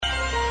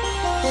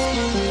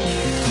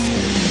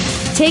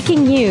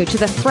Taking you to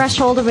the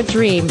threshold of a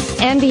dream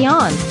and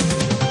beyond.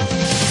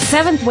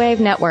 Seventh Wave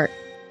Network.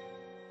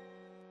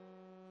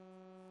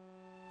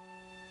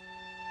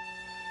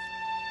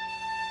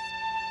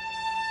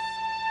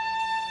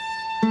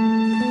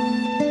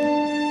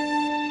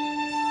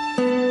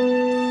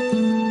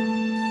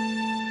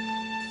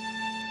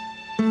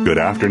 Good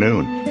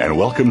afternoon, and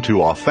welcome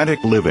to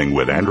Authentic Living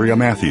with Andrea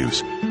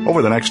Matthews.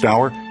 Over the next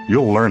hour,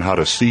 you'll learn how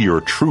to see your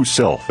true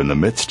self in the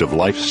midst of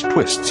life's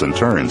twists and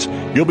turns.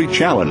 You'll be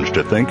challenged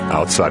to think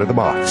outside of the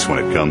box when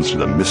it comes to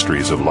the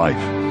mysteries of life.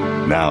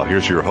 Now,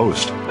 here's your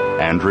host,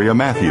 Andrea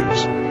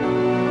Matthews.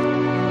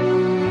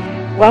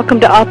 Welcome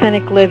to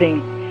Authentic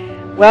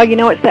Living. Well, you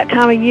know, it's that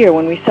time of year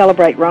when we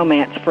celebrate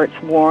romance for its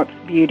warmth,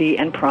 beauty,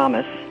 and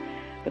promise.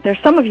 But there's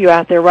some of you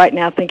out there right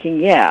now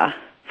thinking, yeah,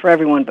 for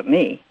everyone but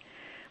me.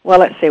 Well,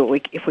 let's see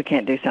if we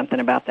can't do something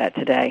about that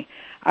today.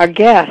 Our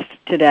guest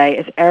today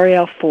is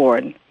Arielle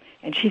Ford,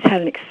 and she's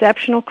had an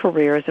exceptional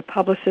career as a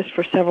publicist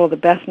for several of the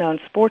best-known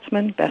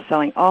sportsmen,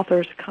 best-selling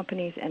authors,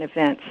 companies, and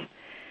events.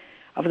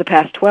 Over the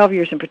past 12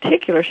 years in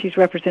particular, she's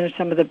represented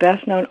some of the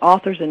best-known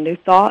authors in New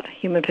Thought,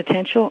 Human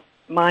Potential,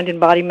 Mind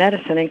and Body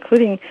Medicine,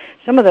 including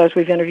some of those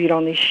we've interviewed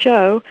on this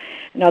show,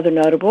 and other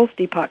notables,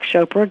 Deepak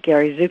Chopra,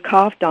 Gary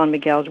Zukav, Don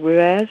Miguel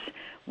Ruiz,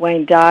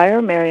 Wayne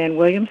Dyer, Marianne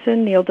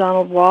Williamson, Neale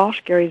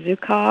Walsch, Gary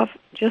Zukav,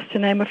 just to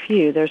name a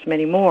few. There's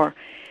many more.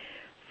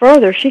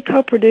 Further, she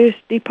co-produced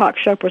Deepak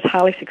Chopra's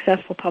highly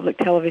successful public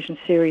television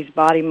series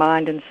Body,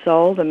 Mind, and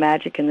Soul, The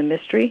Magic and the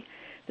Mystery,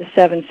 The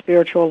 7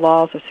 Spiritual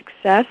Laws of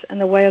Success, and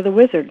The Way of the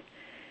Wizard.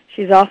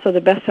 She's also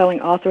the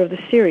best-selling author of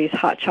the series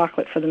Hot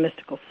Chocolate for the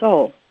Mystical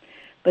Soul.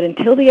 But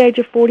until the age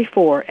of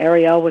 44,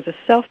 Arielle was a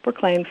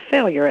self-proclaimed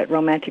failure at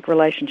romantic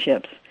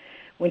relationships.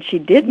 When she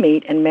did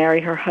meet and marry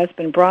her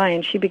husband,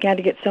 Brian, she began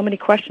to get so many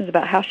questions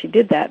about how she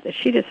did that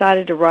she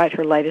decided to write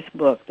her latest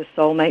book, The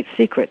Soulmate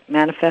Secret,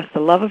 Manifest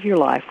the Love of Your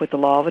Life with the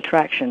Law of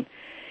Attraction.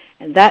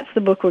 And that's the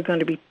book we're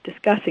going to be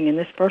discussing in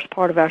this first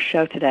part of our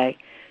show today.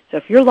 So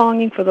if you're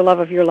longing for the love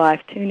of your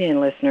life, tune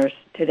in, listeners.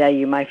 Today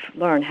you might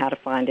learn how to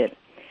find it.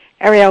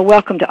 Arielle,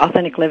 welcome to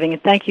Authentic Living,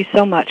 and thank you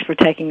so much for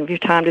taking your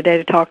time today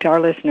to talk to our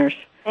listeners.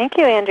 Thank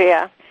you,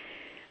 Andrea.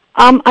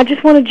 I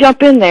just want to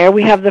jump in there.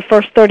 We have the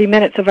first 30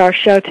 minutes of our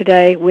show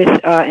today with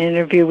an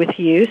interview with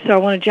you, so I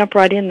want to jump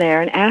right in there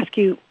and ask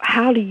you,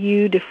 how do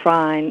you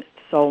define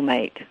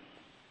soulmate?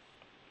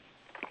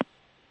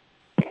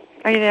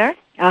 Are you there?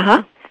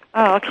 Uh-huh.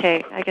 Oh,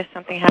 okay. I guess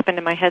something happened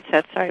to my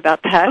headset. Sorry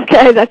about that.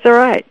 Okay, that's all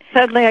right.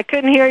 Suddenly I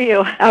couldn't hear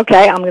you.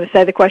 Okay, I'm going to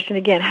say the question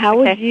again. How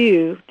would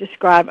you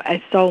describe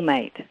a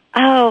soulmate?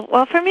 Oh,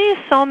 well, for me, a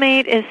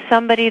soulmate is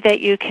somebody that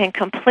you can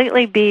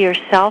completely be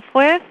yourself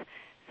with,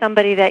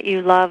 somebody that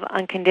you love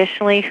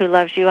unconditionally, who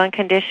loves you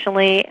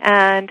unconditionally.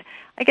 And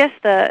I guess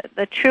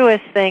the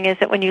truest thing is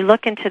that when you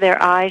look into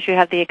their eyes, you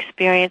have the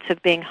experience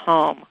of being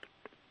home.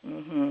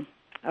 Mm-hmm.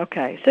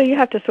 Okay. So you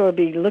have to sort of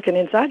be looking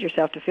inside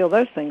yourself to feel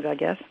those things, I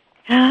guess.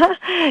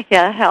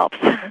 Yeah, it helps.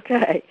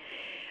 Okay.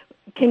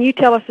 Can you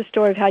tell us the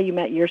story of how you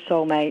met your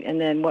soulmate and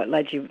then what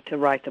led you to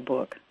write the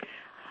book?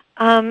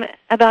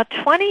 About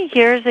 20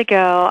 years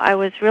ago, I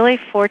was really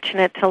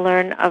fortunate to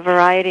learn a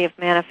variety of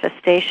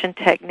manifestation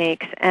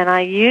techniques, and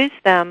I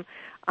used them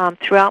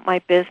throughout my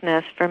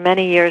business for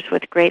many years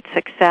with great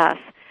success.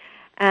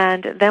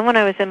 And then when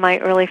I was in my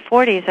early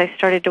 40s, I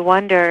started to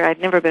wonder,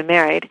 I'd never been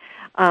married,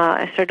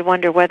 I started to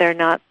wonder whether or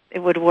not it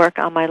would work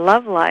on my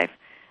love life.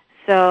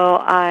 So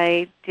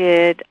I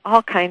did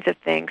all kinds of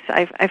things.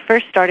 I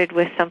first started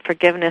with some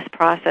forgiveness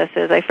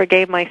processes. I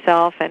forgave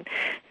myself and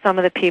some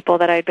of the people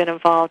that I'd been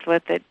involved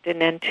with that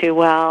didn't end too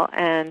well.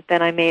 And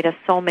then I made a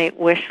soulmate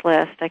wish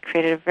list. I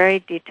created a very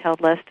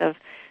detailed list of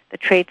the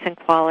traits and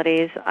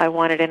qualities I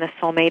wanted in a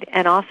soulmate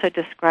and also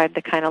described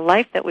the kind of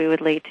life that we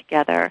would lead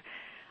together.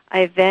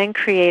 I then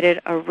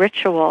created a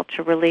ritual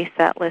to release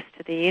that list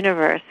to the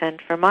universe.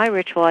 And for my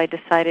ritual, I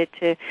decided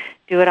to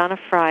do it on a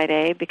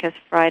Friday because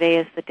Friday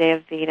is the day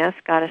of Venus,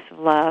 goddess of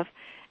love,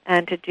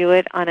 and to do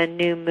it on a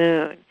new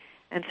moon.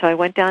 And so I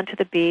went down to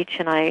the beach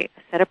and I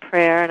said a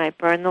prayer and I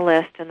burned the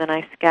list and then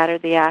I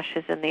scattered the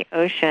ashes in the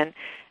ocean.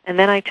 And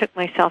then I took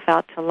myself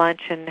out to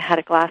lunch and had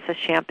a glass of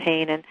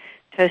champagne and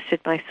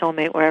toasted my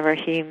soulmate wherever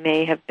he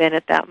may have been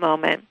at that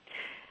moment.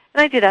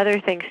 And I did other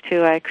things,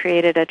 too. I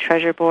created a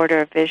treasure board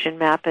or a vision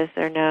map, as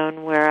they're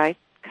known, where I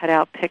cut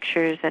out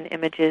pictures and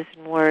images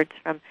and words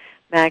from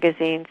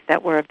magazines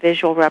that were a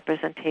visual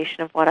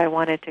representation of what I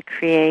wanted to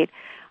create.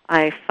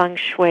 I feng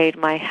shuied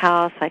my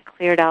house. I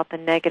cleared out the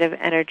negative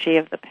energy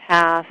of the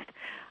past.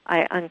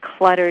 I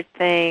uncluttered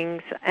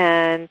things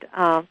and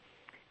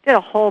did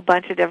a whole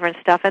bunch of different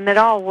stuff, and it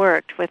all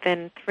worked.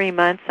 Within 3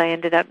 months, I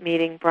ended up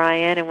meeting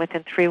Brian, and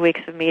within 3 weeks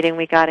of meeting,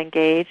 we got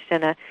engaged,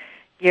 and a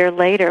year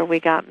later, we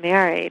got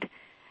married.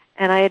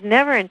 And I had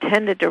never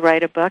intended to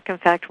write a book. In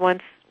fact,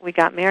 once we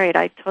got married,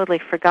 I totally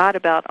forgot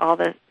about all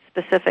the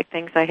specific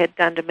things I had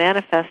done to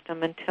manifest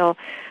them until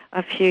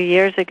a few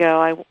years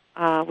ago.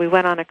 We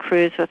went on a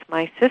cruise with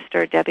my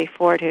sister, Debbie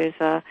Ford, who's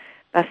a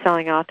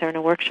best-selling author and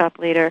a workshop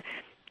leader,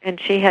 and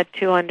she had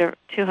 200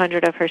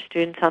 of her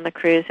students on the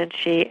cruise, and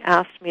she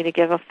asked me to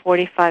give a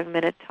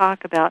 45-minute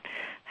talk about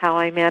how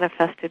I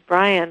manifested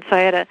Brian. So I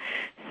had to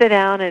sit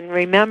down and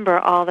remember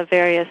all the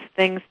various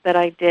things that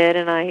I did,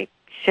 and I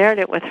shared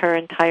it with her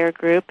entire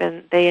group,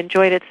 and they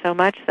enjoyed it so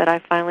much that I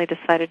finally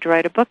decided to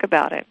write a book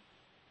about it.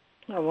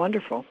 Oh,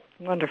 wonderful,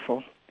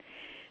 wonderful.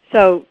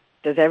 So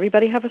does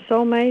everybody have a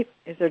soulmate?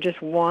 Is there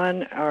just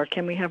one, or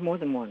can we have more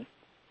than one?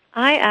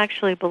 I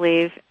actually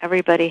believe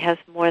everybody has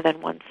more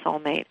than one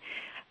soulmate.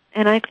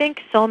 And I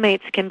think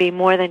soulmates can be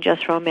more than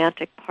just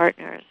romantic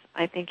partners.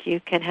 I think you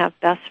can have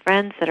best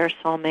friends that are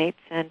soulmates,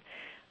 and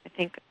I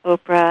think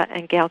Oprah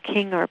and Gayle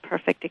King are a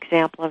perfect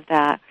example of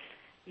that.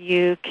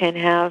 You can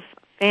have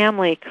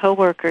family,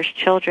 coworkers,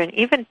 children,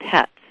 even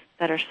pets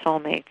that are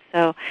soulmates.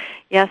 So,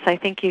 yes, I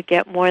think you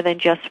get more than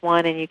just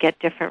one, and you get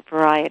different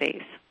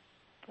varieties.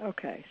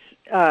 Okay.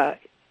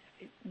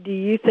 Do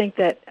you think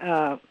that,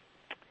 I'm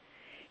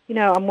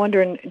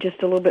wondering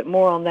just a little bit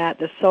more on that,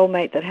 the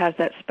soulmate that has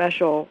that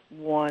special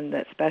one,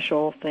 that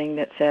special thing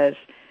that says,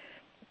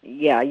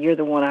 yeah, you're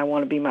the one I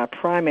want to be my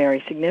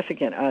primary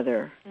significant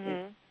other.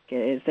 Mm-hmm.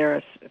 Is there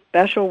a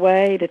special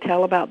way to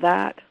tell about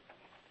that?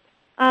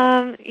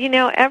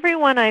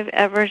 Everyone I've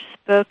ever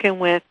spoken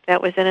with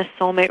that was in a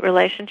soulmate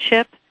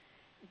relationship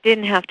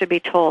didn't have to be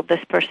told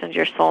this person's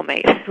your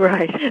soulmate.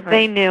 Right.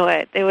 They knew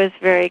it. It was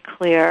very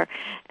clear.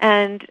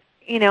 And,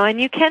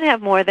 and you can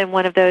have more than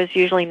one of those,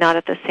 usually not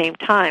at the same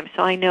time.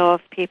 So I know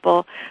of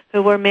people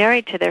who were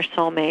married to their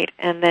soulmate,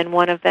 and then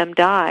one of them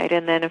died,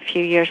 and then a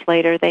few years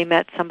later they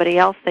met somebody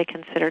else they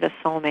considered a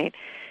soulmate.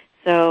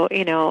 So,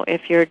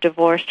 if you're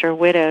divorced or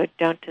widowed,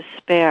 don't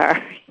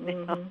despair.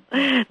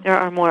 Mm-hmm. There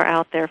are more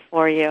out there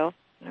for you.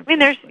 Absolutely. I mean,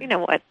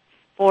 there's,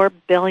 4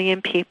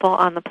 billion people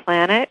on the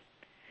planet.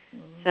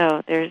 Mm-hmm.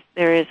 So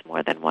there is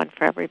more than one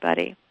for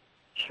everybody.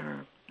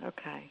 Sure.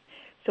 Okay.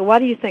 So why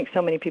do you think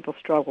so many people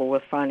struggle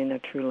with finding their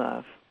true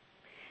love?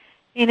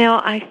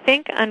 I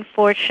think,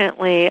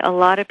 unfortunately, a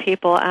lot of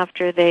people,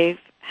 after they've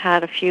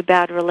had a few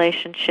bad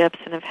relationships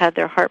and have had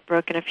their heart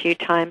broken a few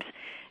times,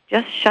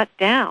 just shut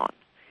down.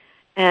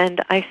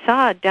 And I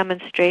saw a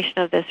demonstration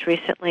of this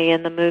recently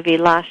in the movie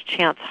Last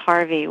Chance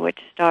Harvey, which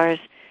stars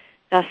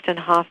Dustin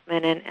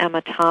Hoffman and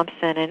Emma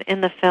Thompson. And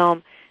in the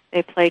film,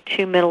 they play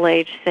 2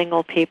 middle-aged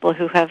single people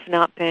who have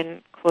not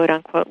been,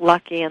 quote-unquote,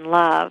 lucky in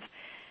love.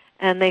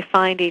 And they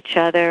find each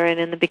other, and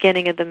in the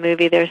beginning of the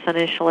movie there's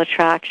initial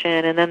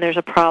attraction, and then there's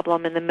a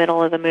problem in the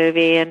middle of the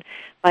movie, and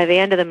by the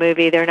end of the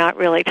movie they're not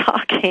really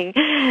talking.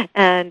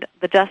 And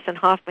the Dustin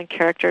Hoffman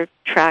character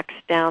tracks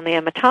down the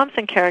Emma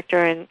Thompson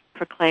character and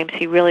proclaims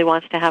he really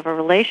wants to have a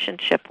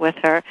relationship with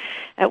her,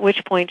 at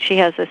which point she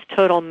has this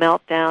total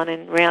meltdown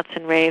and rants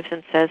and raves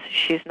and says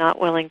she's not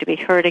willing to be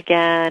hurt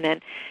again,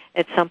 and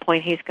at some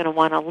point he's going to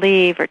want to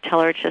leave or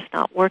tell her it's just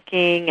not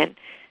working, and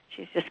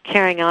she's just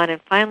carrying on,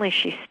 and finally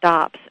she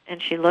stops,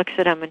 and she looks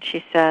at him and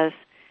she says,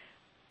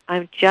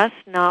 I'm just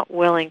not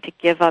willing to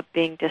give up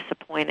being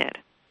disappointed.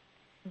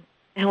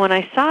 And when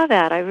I saw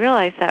that, I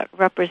realized that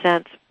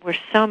represents where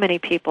so many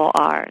people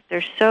are.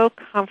 They're so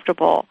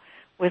comfortable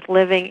with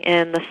living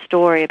in the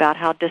story about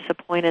how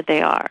disappointed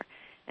they are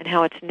and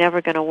how it's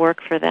never going to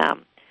work for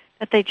them,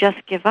 that they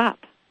just give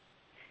up.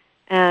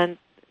 And,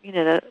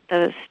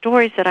 the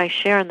stories that I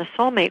share in the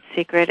Soulmate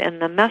Secret and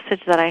the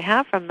message that I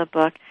have from the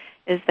book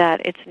is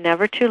that it's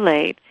never too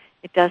late.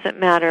 It doesn't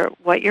matter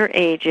what your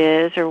age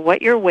is or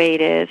what your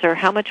weight is or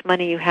how much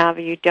money you have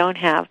or you don't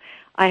have.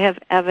 I have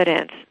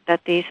evidence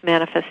that these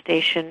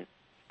manifestation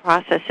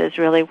processes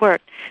really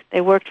worked. They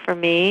worked for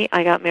me.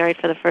 I got married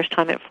for the first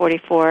time at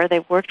 44.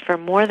 They've worked for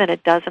more than a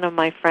dozen of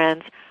my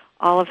friends,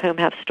 all of whom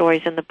have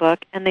stories in the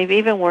book, and they've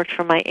even worked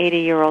for my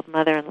 80-year-old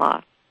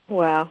mother-in-law.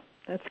 Wow,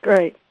 that's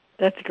great.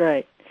 That's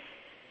great.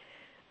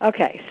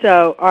 Okay,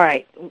 so, all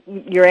right,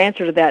 your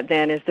answer to that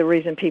then is the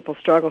reason people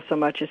struggle so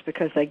much is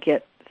because they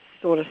get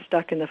sort of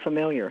stuck in the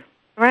familiar.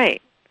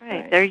 Right.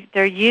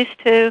 They're used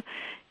to,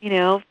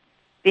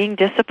 being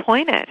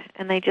disappointed,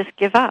 and they just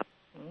give up.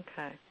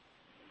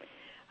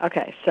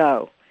 Okay,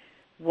 so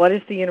what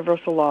is the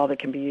universal law that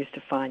can be used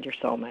to find your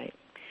soulmate?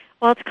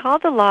 Well, it's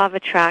called the law of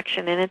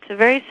attraction, and it's a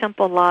very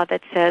simple law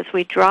that says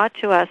we draw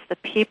to us the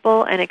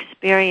people and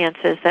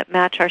experiences that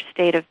match our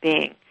state of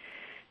being.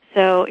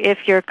 So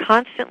if you're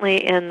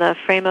constantly in the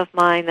frame of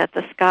mind that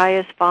the sky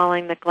is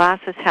falling, the glass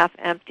is half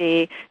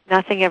empty,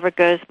 nothing ever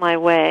goes my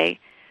way,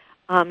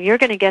 you're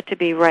going to get to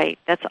be right.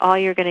 That's all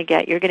you're going to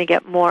get. You're going to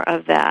get more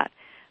of that.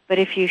 But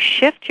if you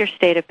shift your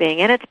state of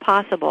being, and it's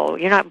possible,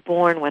 you're not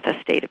born with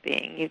a state of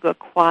being. You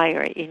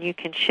acquire it, and you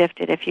can shift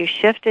it. If you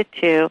shift it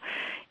to,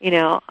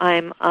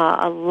 I'm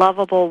a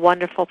lovable,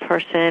 wonderful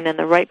person, and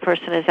the right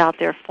person is out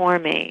there for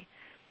me,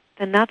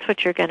 then that's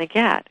what you're going to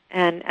get.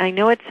 And I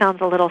know it sounds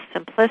a little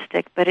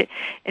simplistic, but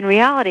in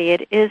reality,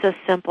 it is a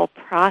simple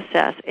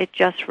process. It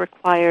just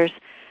requires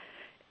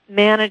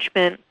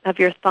management of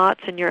your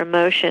thoughts and your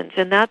emotions,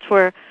 and that's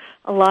where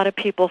a lot of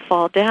people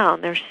fall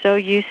down. They're so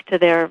used to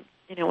their,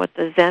 what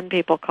the Zen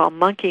people call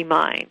monkey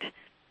mind,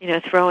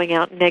 throwing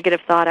out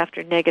negative thought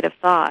after negative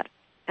thought,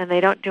 and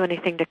they don't do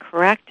anything to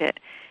correct it.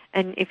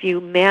 And if you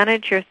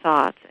manage your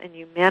thoughts and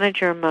you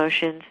manage your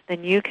emotions,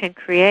 then you can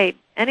create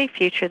any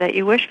future that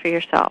you wish for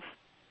yourself.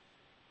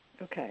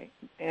 Okay.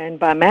 And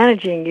by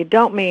managing, you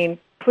don't mean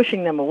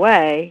pushing them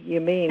away.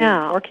 You mean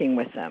working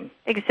with them.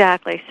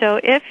 Exactly. So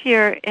if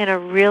you're in a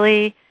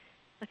really,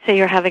 let's say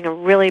you're having a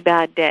really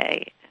bad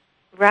day,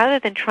 rather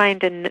than trying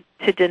to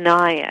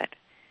deny it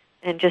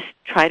and just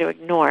try to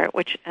ignore it,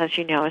 which, as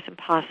you know, is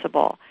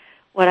impossible,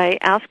 what I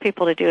ask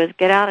people to do is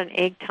get out an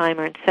egg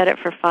timer and set it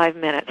for 5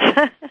 minutes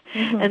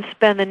and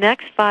spend the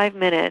next 5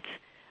 minutes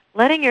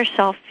letting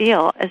yourself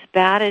feel as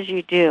bad as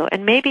you do,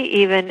 and maybe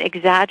even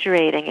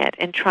exaggerating it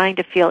and trying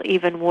to feel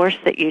even worse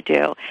that you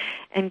do,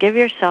 and give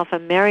yourself a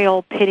merry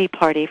old pity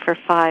party for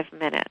 5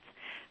 minutes.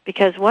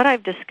 Because what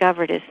I've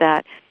discovered is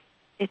that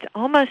it's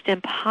almost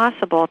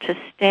impossible to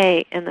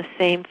stay in the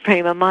same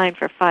frame of mind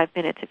for 5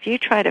 minutes. If you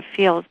try to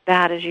feel as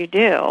bad as you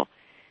do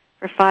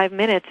for 5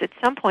 minutes, at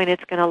some point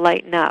it's going to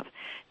lighten up.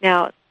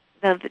 Now,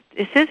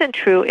 this isn't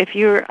true if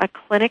you're a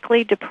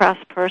clinically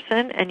depressed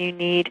person and you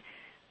need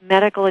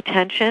medical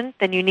attention,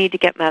 then you need to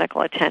get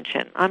medical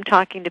attention. I'm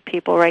talking to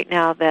people right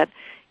now that,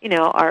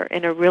 are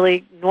in a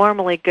really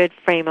normally good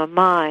frame of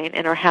mind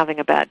and are having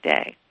a bad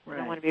day. Right.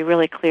 I want to be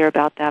really clear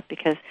about that,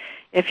 because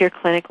if you're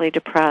clinically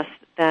depressed,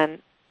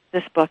 then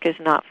this book is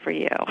not for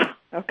you.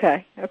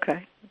 Okay.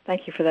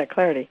 Thank you for that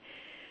clarity.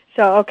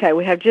 So,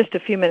 we have just a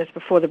few minutes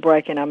before the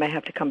break, and I may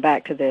have to come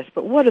back to this,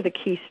 but what are the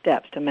key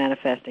steps to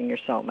manifesting your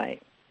soulmate?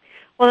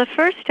 Well, the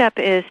first step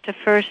is to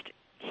first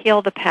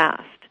heal the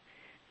past.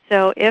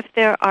 So if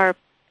there are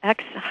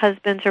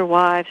ex-husbands or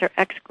wives or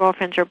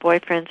ex-girlfriends or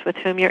boyfriends with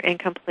whom you're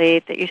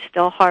incomplete, that you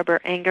still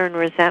harbor anger and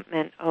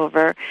resentment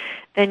over,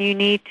 then you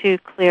need to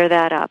clear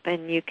that up.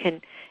 And you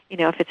can,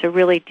 if it's a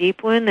really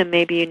deep wound, then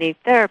maybe you need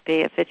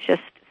therapy. If it's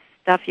just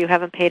stuff you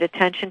haven't paid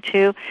attention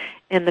to,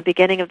 in the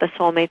beginning of the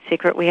Soulmate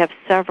Secret, we have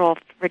several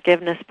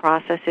forgiveness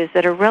processes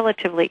that are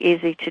relatively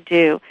easy to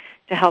do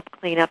to help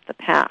clean up the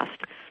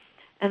past.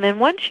 And then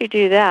once you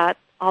do that,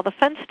 all the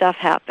fun stuff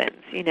happens.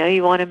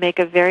 You want to make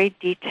a very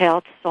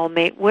detailed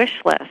soulmate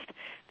wish list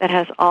that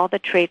has all the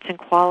traits and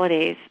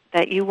qualities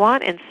that you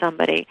want in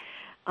somebody.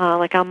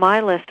 Like on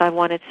my list, I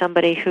wanted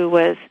somebody who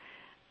was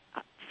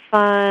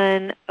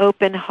fun,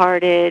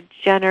 open-hearted,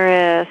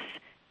 generous,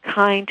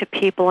 kind to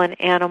people and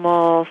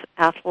animals,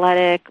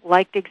 athletic,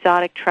 liked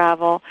exotic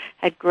travel,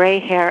 had gray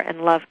hair,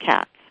 and loved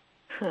cats.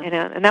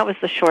 And that was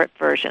the short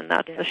version.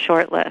 That's the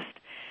short list.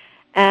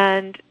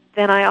 And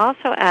then I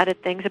also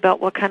added things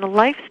about what kind of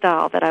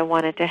lifestyle that I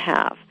wanted to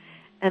have.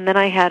 And then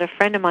I had a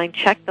friend of mine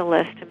check the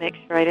list to make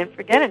sure I didn't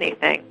forget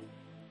anything.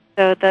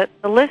 So the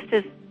list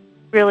is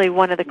really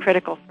one of the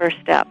critical first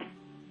steps.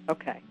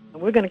 Okay.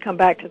 And we're going to come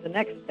back to the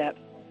next steps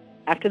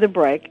after the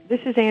break. This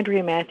is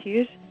Andrea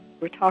Matthews.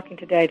 We're talking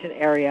today to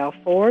Arielle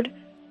Ford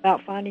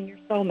about finding your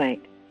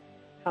soulmate.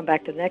 Come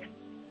back to the next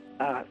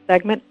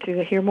segment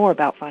to hear more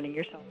about finding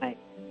your soulmate.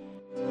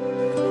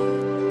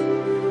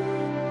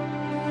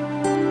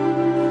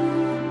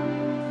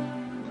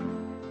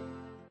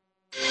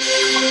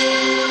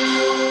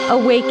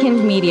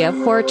 Awakened media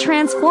for a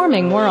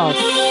transforming world.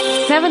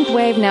 Seventh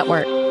Wave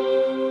Network.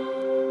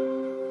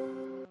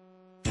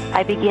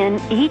 I begin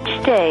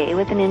each day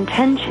with an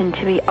intention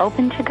to be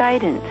open to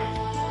guidance,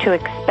 to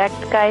expect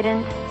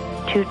guidance,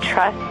 to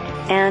trust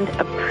and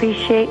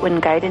appreciate when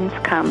guidance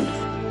comes.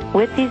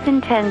 With these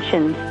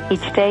intentions,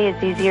 each day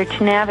is easier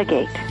to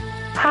navigate.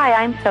 Hi,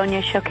 I'm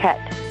Sonia Choquette.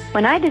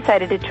 When I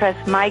decided to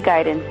trust my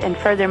guidance and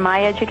further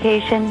my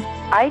education,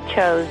 I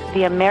chose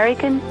the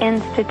American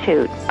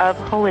Institute of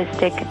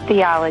Holistic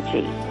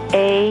Theology,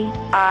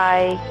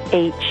 AIHT.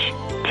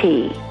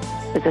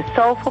 It's a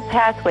soulful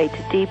pathway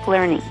to deep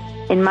learning.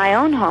 In my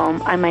own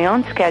home, on my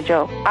own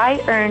schedule, I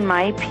earned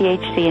my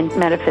PhD in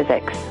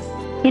metaphysics.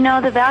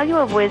 The value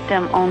of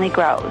wisdom only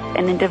grows,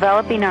 and in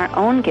developing our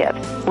own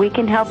gifts, we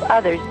can help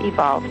others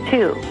evolve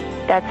too.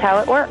 That's how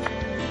it works.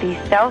 These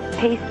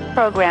self-paced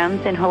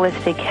programs in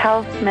holistic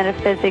health,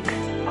 metaphysics,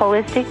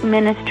 holistic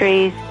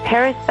ministries,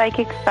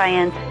 parapsychic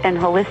science, and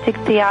holistic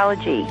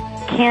theology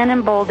can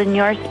embolden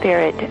your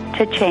spirit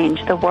to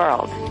change the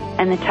world.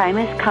 And the time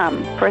has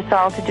come for us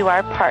all to do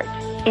our part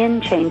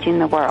in changing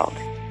the world.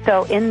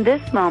 So in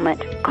this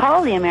moment,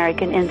 call the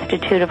American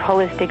Institute of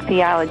Holistic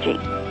Theology.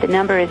 The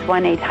number is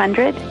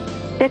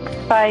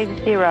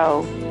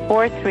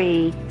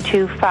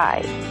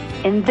 1-800-650-4325.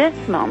 In this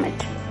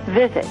moment,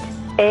 visit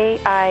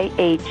aiht.edu.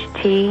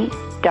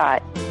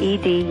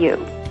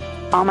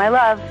 All my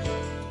love.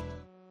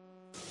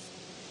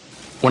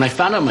 When I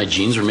found out my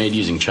jeans were made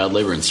using child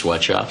labor in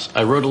sweatshops,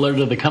 I wrote a letter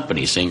to the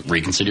company saying,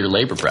 reconsider your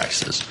labor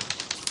practices.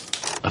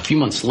 A few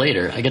months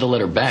later, I get a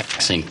letter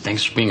back saying,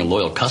 thanks for being a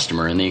loyal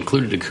customer, and they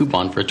included a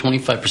coupon for a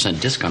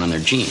 25% discount on their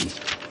jeans.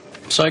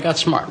 So I got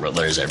smart, wrote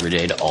letters every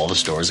day to all the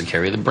stores that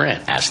carry the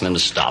brand, asking them to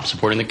stop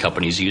supporting the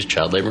companies who use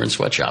child labor in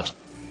sweatshops.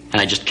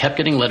 And I just kept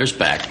getting letters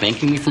back,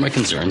 thanking me for my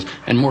concerns,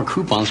 and more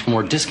coupons for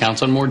more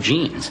discounts on more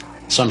jeans.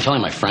 So I'm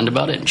telling my friend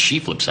about it, and she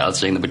flips out,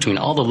 saying that between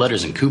all the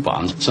letters and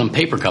coupons, some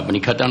paper company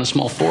cut down a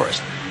small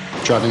forest,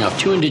 driving off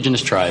 2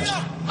 indigenous tribes,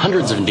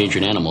 hundreds of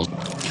endangered animals,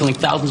 killing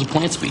thousands of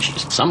plant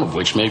species, some of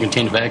which may have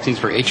contained vaccines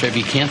for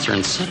HIV, cancer,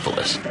 and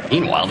syphilis.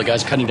 Meanwhile, the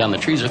guys cutting down the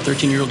trees are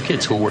 13-year-old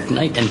kids who work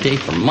night and day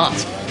for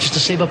months just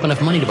to save up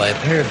enough money to buy a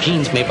pair of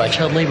jeans made by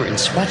child labor in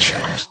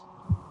sweatshops.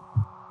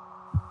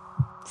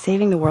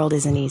 Saving the world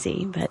isn't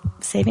easy, but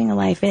saving a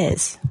life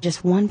is.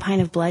 Just 1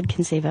 pint of blood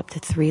can save up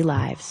to 3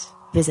 lives.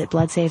 Visit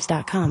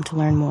bloodsaves.com to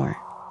learn more.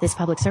 This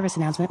public service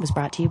announcement was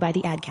brought to you by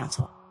the Ad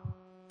Council.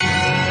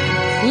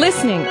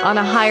 Listening on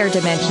a higher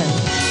dimension.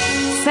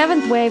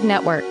 Seventh Wave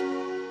Network.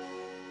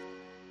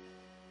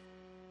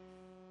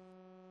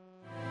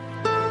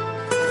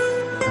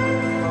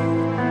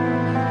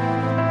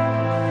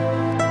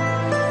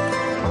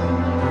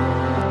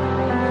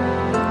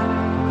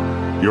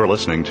 You're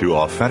listening to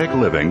Authentic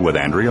Living with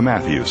Andrea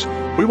Matthews.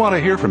 We want to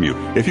hear from you.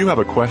 If you have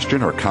a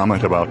question or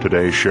comment about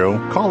today's show,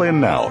 call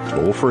in now,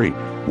 toll free,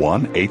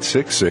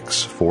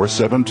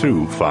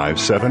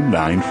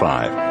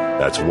 1-866-472-5795.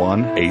 That's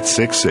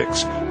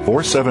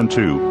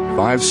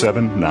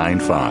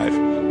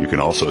 1-866-472-5795. You can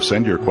also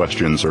send your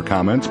questions or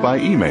comments by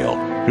email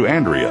to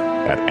Andrea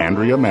at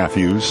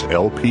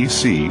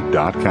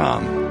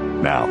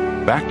AndreaMatthewsLPC.com.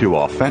 Now, back to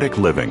Authentic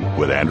Living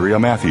with Andrea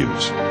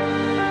Matthews.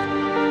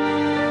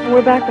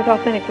 We're back with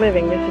Authentic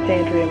Living. This is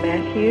Andrea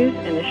Matthews,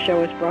 and this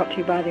show is brought to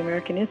you by the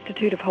American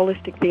Institute of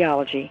Holistic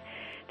Theology.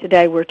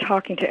 Today we're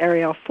talking to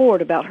Arielle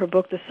Ford about her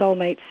book, The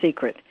Soulmate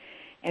Secret.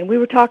 And we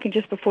were talking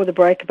just before the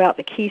break about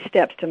the key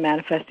steps to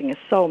manifesting a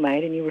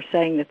soulmate, and you were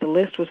saying that the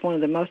list was one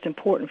of the most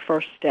important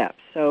first steps.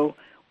 So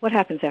what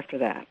happens after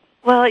that?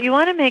 Well, you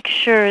want to make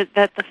sure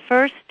that the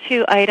first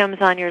 2 items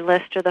on your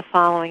list are the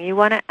following. You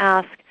want to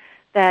ask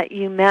that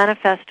you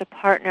manifest a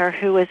partner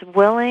who is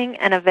willing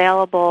and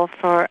available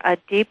for a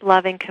deep,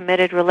 loving,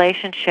 committed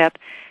relationship.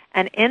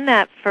 And in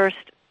that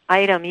first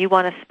item, you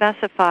want to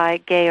specify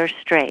gay or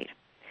straight.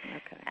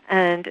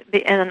 And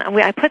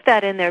I put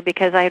that in there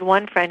because I had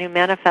one friend who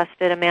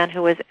manifested a man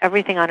who was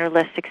everything on her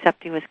list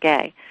except he was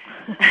gay.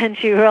 And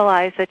she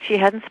realized that she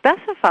hadn't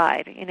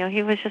specified. You know,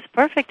 he was just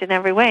perfect in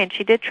every way, and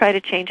she did try to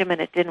change him,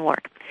 and it didn't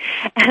work.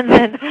 And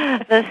then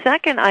the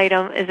second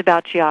item is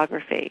about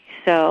geography.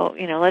 So,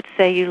 you know, let's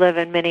say you live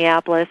in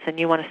Minneapolis and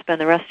you want to spend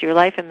the rest of your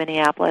life in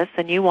Minneapolis,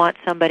 and you want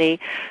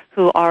somebody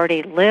who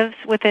already lives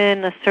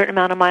within a certain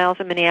amount of miles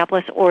of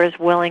Minneapolis or is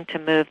willing to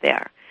move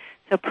there.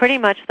 So pretty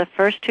much the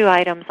first 2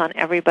 items on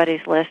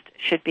everybody's list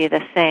should be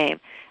the same.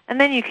 And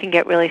then you can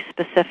get really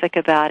specific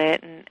about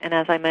it. And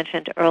as I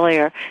mentioned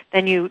earlier,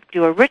 then you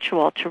do a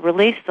ritual to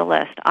release the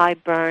list. I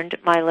burned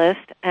my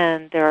list,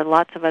 and there are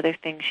lots of other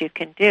things you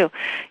can do.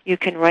 You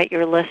can write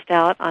your list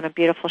out on a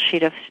beautiful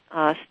sheet of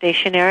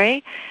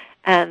stationery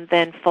and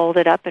then fold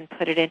it up and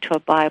put it into a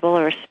Bible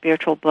or a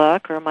spiritual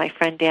book. Or my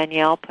friend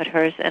Danielle put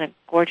hers in a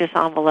gorgeous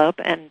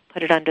envelope and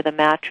put it under the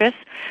mattress.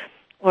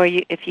 Or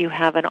if you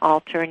have an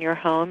altar in your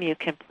home, you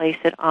can place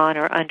it on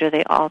or under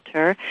the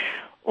altar.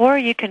 Or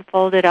you can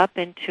fold it up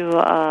into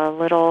a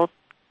little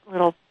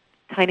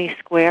tiny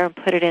square and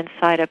put it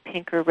inside a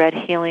pink or red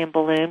helium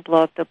balloon,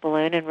 blow up the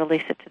balloon, and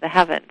release it to the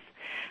heavens.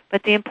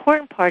 But the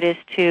important part is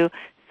to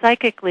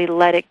psychically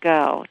let it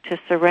go, to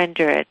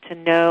surrender it, to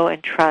know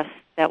and trust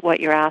that what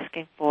you're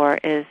asking for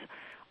is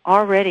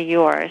already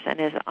yours and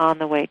is on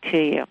the way to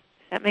you.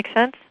 Does that make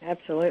sense?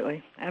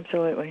 Absolutely.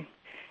 Absolutely.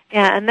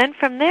 Yeah, and then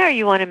from there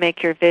you want to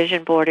make your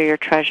vision board or your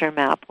treasure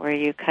map where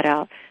you cut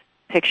out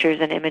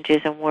pictures and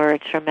images and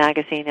words from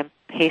magazine and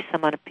paste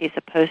them on a piece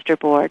of poster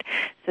board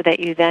so that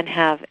you then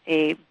have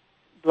a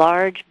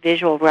large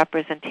visual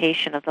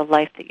representation of the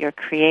life that you're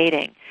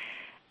creating.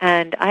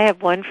 And I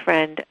have one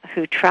friend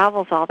who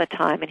travels all the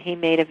time, and he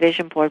made a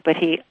vision board, but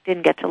he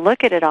didn't get to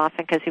look at it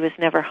often because he was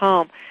never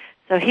home.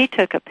 So he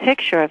took a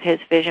picture of his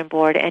vision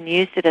board and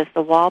used it as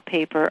the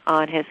wallpaper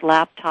on his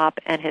laptop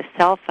and his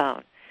cell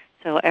phone.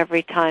 So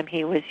every time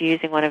he was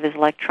using one of his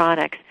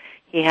electronics,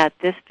 he had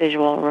this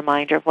visual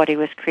reminder of what he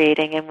was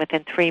creating, and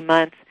within 3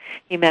 months,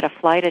 he met a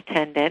flight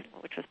attendant,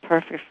 which was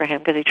perfect for him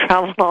because he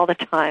traveled all the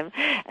time,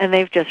 and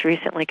they've just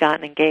recently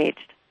gotten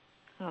engaged.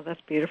 Oh, that's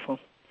beautiful.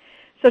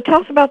 So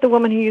tell us about the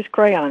woman who used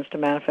crayons to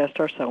manifest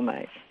her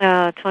soulmate.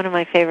 It's one of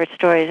my favorite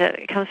stories.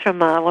 It comes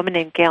from a woman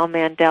named Gail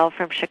Mandel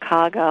from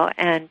Chicago,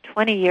 and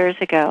 20 years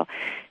ago,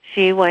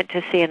 she went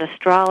to see an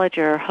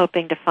astrologer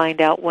hoping to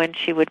find out when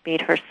she would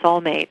meet her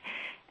soulmate.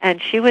 And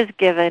she was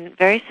given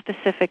very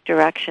specific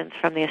directions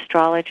from the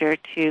astrologer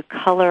to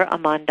color a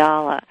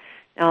mandala.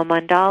 Now, a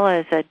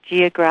mandala is a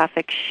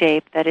geographic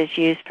shape that is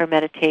used for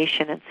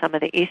meditation in some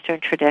of the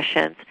Eastern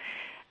traditions.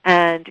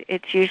 And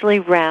it's usually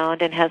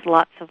round and has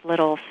lots of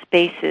little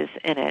spaces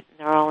in it. And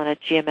they're all in a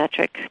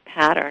geometric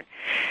pattern.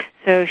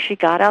 So she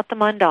got out the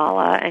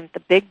mandala and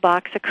the big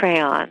box of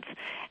crayons,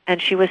 and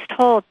she was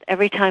told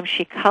every time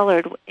she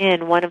colored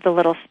in one of the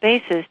little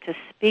spaces to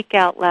speak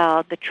out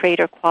loud the trait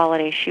or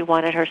quality she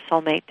wanted her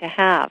soulmate to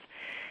have.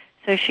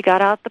 So she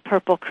got out the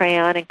purple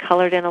crayon and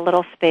colored in a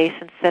little space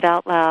and said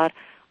out loud,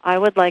 "I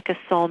would like a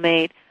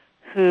soulmate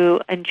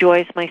who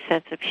enjoys my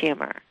sense of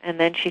humor." And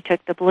then she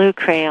took the blue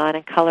crayon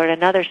and colored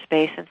another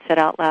space and said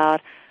out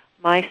loud,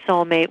 "My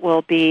soulmate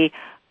will be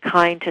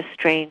kind to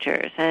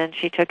strangers. And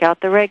she took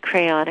out the red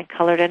crayon and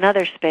colored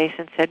another space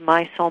and said,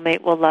 my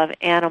soulmate will love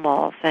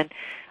animals, and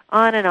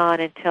on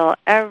until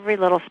every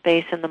little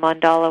space in the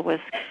mandala was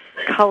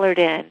colored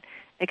in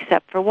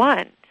except for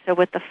one. So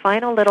with the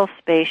final little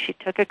space, she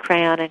took a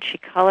crayon and she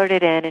colored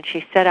it in, and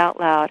she said out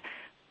loud,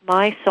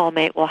 my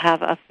soulmate will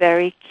have a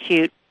very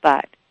cute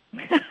butt.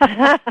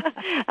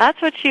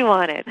 That's what she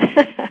wanted.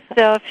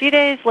 So a few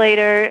days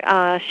later,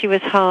 she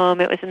was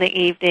home. It was in the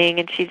evening,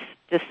 and she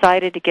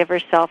decided to give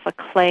herself a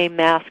clay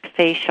mask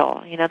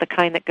facial, the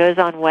kind that goes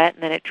on wet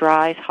and then it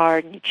dries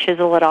hard and you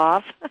chisel it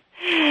off.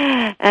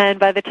 And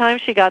by the time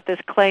she got this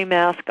clay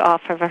mask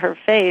off of her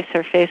face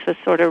was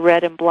sort of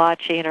red and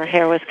blotchy, and her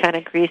hair was kind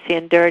of greasy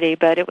and dirty.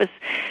 But it was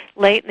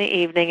late in the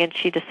evening, and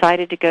she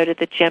decided to go to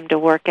the gym to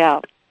work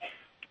out.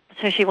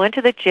 So she went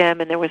to the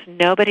gym, and there was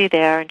nobody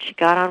there, and she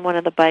got on one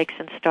of the bikes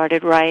and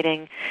started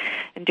riding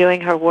and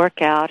doing her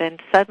workout, and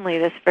suddenly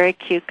this very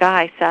cute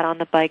guy sat on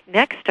the bike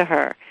next to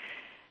her.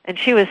 And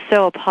she was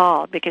so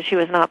appalled because she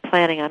was not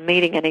planning on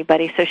meeting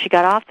anybody, so she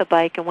got off the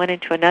bike and went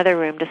into another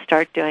room to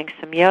start doing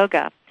some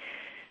yoga.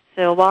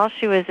 So while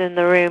she was in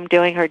the room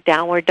doing her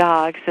downward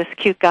dogs, this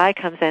cute guy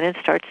comes in and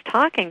starts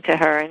talking to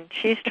her, and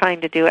she's trying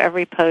to do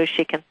every pose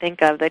she can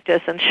think of that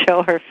doesn't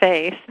show her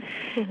face.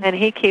 And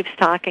he keeps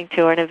talking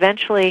to her, and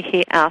eventually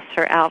he asks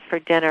her out for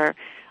dinner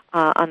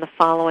on the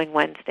following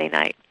Wednesday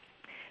night.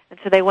 And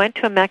so they went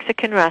to a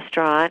Mexican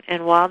restaurant,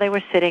 and while they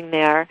were sitting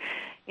there,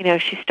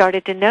 she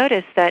started to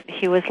notice that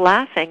he was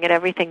laughing at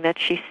everything that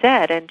she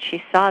said, and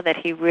she saw that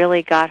he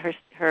really got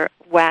her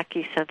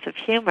wacky sense of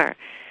humor.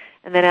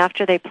 And then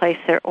after they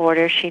placed their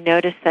order, she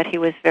noticed that he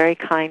was very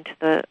kind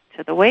to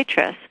the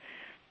waitress.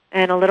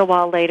 And a little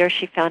while later,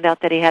 she found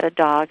out that he had a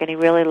dog, and he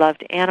really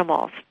loved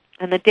animals.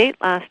 And the date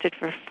lasted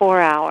for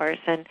 4 hours,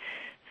 and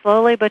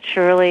slowly but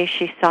surely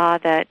she saw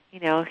that,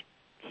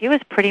 he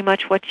was pretty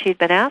much what she'd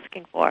been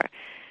asking for.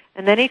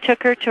 And then he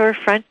took her to her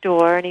front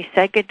door, and he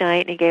said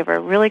goodnight, and he gave her a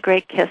really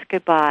great kiss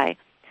goodbye.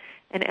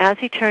 And as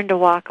he turned to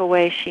walk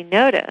away, she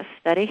noticed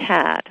that he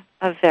had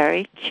a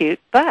very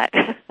cute butt.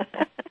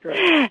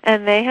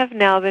 And they have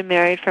now been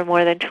married for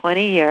more than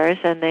 20 years,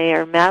 and they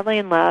are madly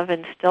in love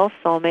and still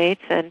soulmates,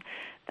 and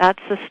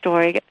that's the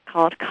story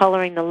called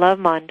Coloring the Love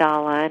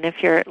Mandala. And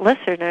if your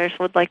listeners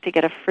would like to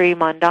get a free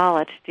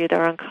mandala to do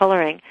their own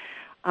coloring,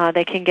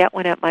 they can get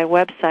one at my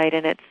website,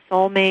 and it's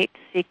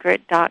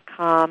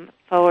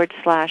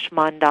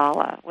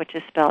soulmatesecret.com/mandala, which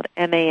is spelled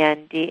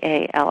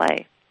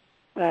Mandala.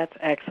 That's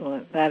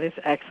excellent. That is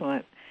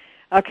excellent.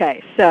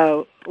 Okay,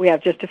 so we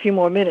have just a few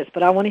more minutes,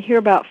 but I want to hear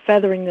about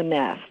feathering the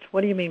nest.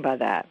 What do you mean by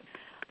that?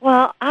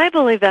 Well, I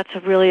believe that's a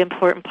really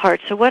important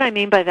part. So what I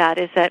mean by that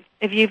is that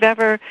if you've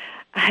ever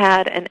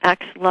had an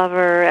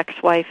ex-lover,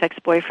 ex-wife,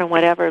 ex-boyfriend,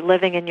 whatever,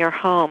 living in your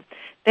home,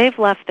 they've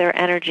left their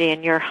energy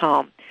in your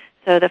home.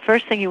 So the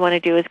first thing you want to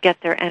do is get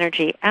their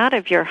energy out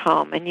of your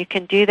home, and you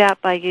can do that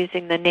by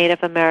using the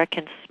Native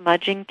American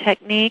smudging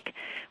technique,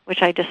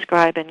 which I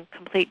describe in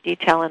complete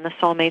detail in the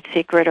Soulmate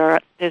Secret, or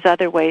there's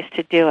other ways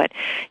to do it.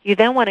 You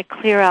then want to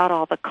clear out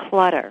all the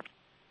clutter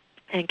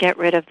and get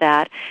rid of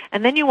that.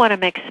 And then you want to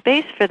make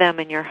space for them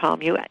in your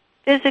home. You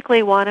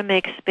physically want to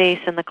make space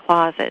in the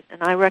closet,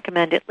 and I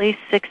recommend at least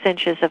 6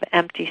 inches of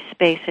empty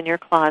space in your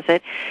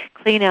closet.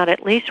 Clean out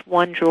at least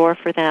one drawer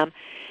for them,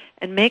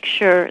 and make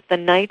sure the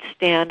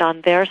nightstand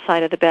on their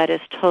side of the bed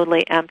is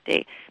totally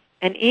empty.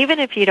 And even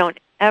if you don't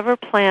ever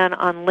plan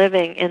on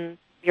living in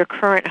your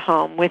current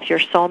home with your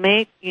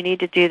soulmate, you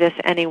need to do this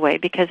anyway,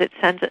 because it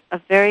sends a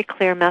very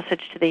clear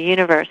message to the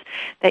universe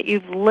that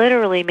you've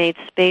literally made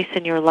space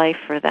in your life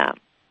for them.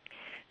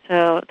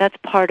 So that's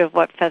part of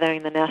what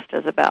Feathering the Nest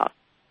is about.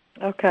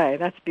 Okay,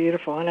 that's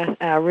beautiful, and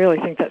I really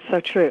think that's so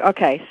true.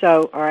 Okay,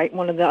 so, all right,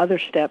 one of the other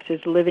steps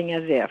is living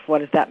as if. What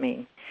does that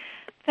mean?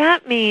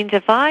 That means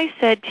if I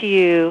said to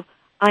you,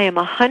 I am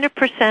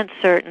 100%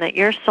 certain that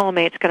your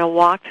soulmate's going to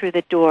walk through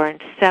the door in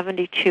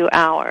 72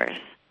 hours,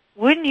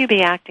 wouldn't you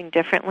be acting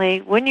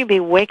differently? Wouldn't you be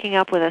waking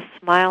up with a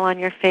smile on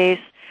your face?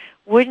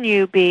 Wouldn't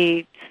you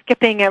be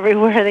skipping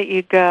everywhere that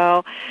you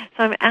go?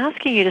 So I'm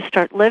asking you to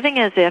start living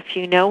as if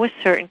you know with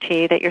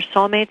certainty that your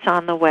soulmate's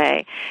on the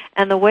way.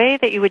 And the way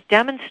that you would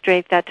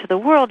demonstrate that to the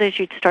world is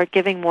you'd start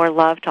giving more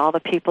love to all the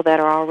people that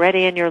are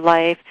already in your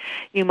life.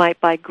 You might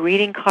buy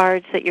greeting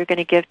cards that you're going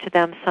to give to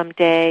them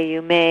someday.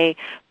 You may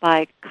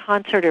buy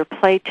concert or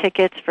play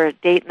tickets for a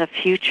date in the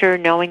future,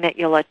 knowing that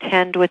you'll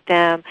attend with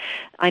them.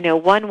 I know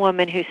one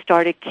woman who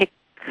started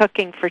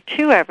cooking for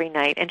 2 every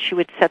night, and she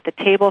would set the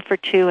table for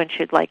 2, and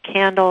she'd light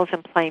candles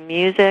and play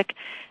music,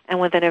 and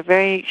within a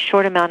very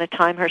short amount of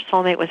time, her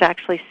soulmate was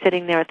actually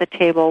sitting there at the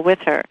table with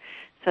her.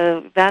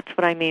 So that's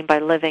what I mean by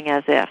living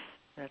as if.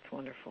 That's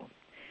wonderful.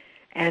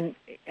 And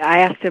I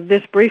asked him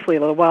this briefly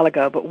a little while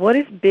ago, but what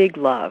is big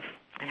love,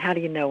 and how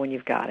do you know when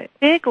you've got it?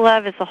 Big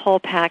love is a whole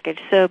package.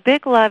 So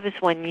big love is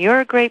when you're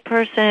a great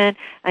person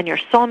and your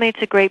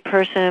soulmate's a great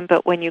person,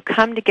 but when you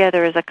come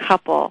together as a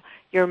couple,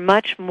 you're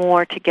much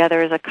more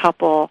together as a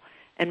couple,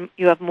 and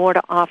you have more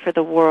to offer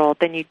the world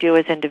than you do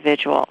as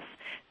individuals.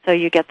 So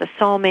you get the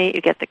soulmate,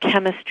 you get the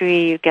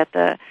chemistry, you get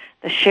the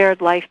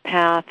shared life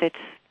path.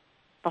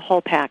 the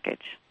whole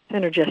package.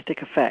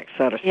 Synergistic effects,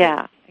 so to speak.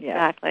 Yeah,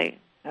 exactly.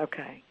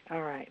 Okay,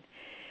 all right.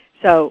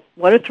 So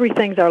what are 3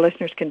 things our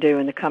listeners can do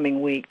in the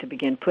coming week to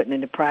begin putting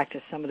into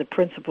practice some of the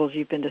principles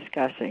you've been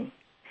discussing?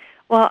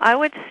 Well, I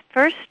would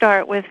first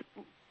start with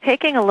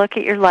taking a look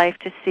at your life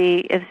to see,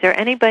 is there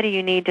anybody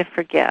you need to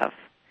forgive?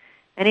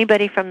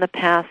 Anybody from the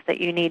past that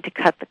you need to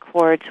cut the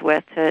cords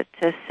with,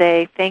 to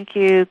say, thank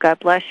you, God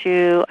bless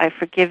you, I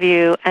forgive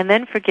you, and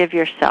then forgive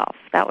yourself.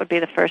 That would be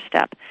the first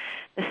step.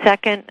 The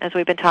second, as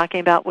we've been talking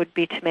about, would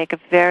be to make a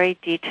very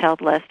detailed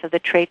list of the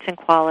traits and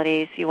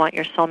qualities you want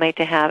your soulmate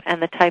to have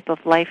and the type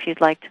of life you'd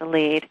like to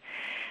lead.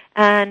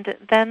 And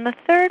then the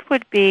third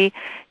would be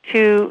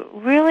to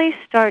really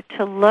start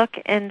to look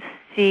and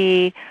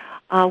see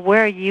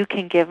where you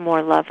can give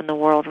more love in the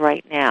world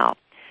right now.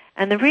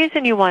 And the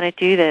reason you want to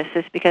do this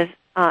is because,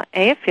 A,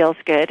 it feels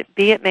good,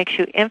 B, it makes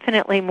you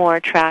infinitely more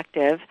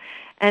attractive,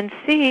 and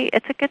C,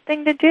 it's a good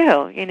thing to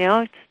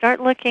do. Start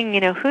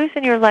looking, who's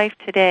in your life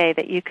today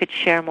that you could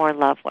share more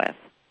love with.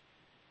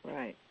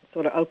 Right.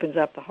 Sort of opens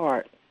up the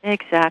heart.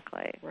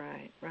 Exactly.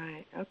 Right.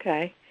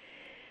 Okay.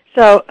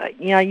 So,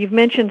 you've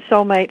mentioned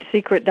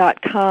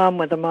SoulmateSecret.com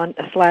with a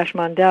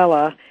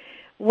 /Mandela.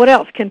 What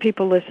else can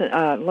people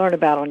learn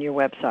about on your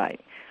website?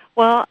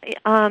 Well,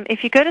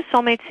 if you go to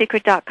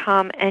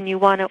SoulmateSecret.com and you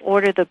want to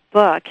order the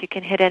book, you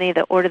can hit any of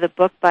the Order the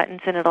Book buttons,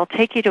 and it'll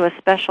take you to a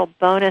special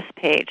bonus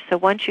page. So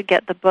once you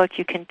get the book,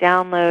 you can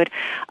download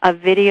a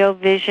video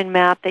vision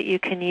map that you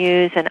can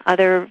use and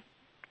other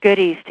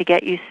goodies to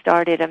get you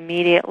started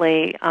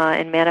immediately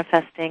in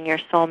manifesting your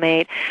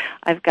soulmate.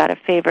 I've got a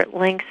favorite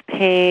links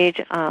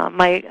page.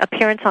 My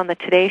appearance on the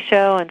Today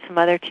Show and some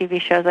other TV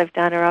shows I've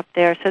done are up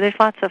there. So there's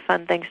lots of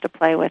fun things to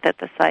play with at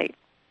the site.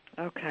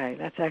 Okay,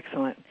 that's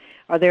excellent.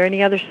 Are there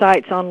any other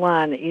sites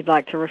online that you'd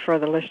like to refer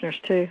the listeners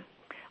to?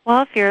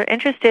 Well, if you're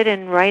interested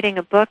in writing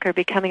a book or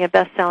becoming a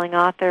best-selling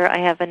author, I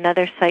have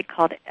another site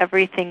called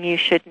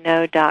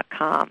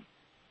everythingyoushouldknow.com.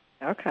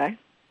 Okay.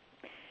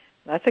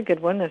 That's a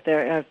good one. If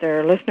there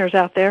are listeners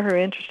out there who are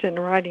interested in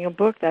writing a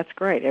book, that's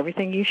great.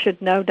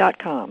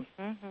 Everythingyoushouldknow.com.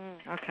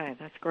 Mm-hmm. Okay,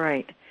 that's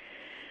great.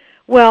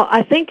 Well,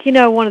 I think,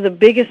 one of the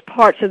biggest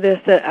parts of this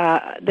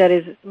that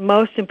is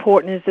most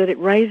important is that it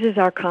raises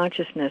our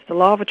consciousness. The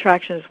law of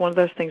attraction is one of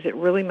those things that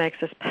really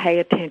makes us pay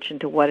attention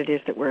to what it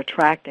is that we're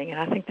attracting. And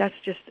I think that's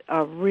just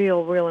a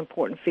real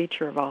important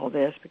feature of all of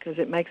this, because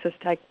it makes us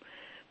take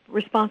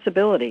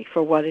responsibility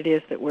for what it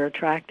is that we're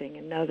attracting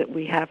and know that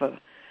we have a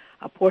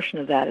portion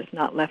of that is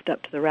not left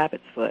up to the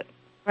rabbit's foot.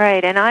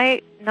 Right, and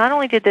I not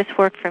only did this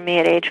work for me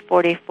at age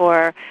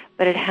 44,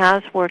 but it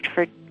has worked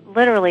for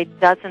literally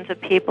dozens of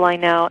people I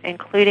know,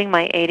 including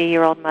my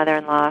 80-year-old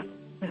mother-in-law. Oh,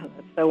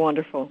 that's so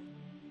wonderful.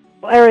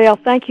 Well, Arielle,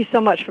 thank you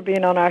so much for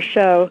being on our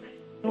show.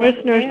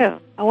 Listeners,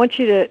 I want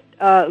you to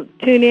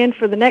tune in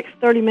for the next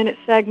 30-minute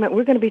segment.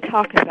 We're going to be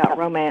talking about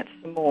romance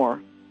some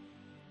more.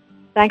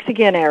 Thanks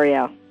again,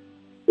 Arielle.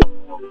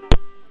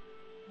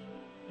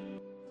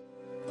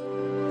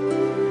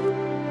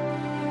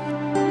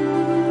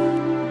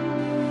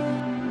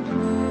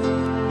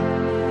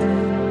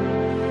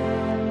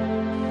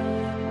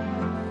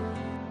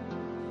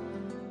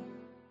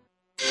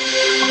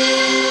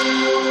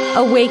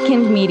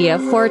 Awakened media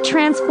for a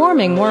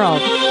transforming world.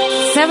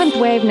 Seventh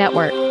Wave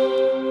Network.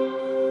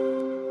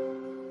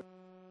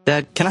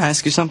 Dad, can I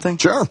ask you something?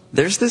 Sure.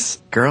 There's this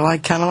girl I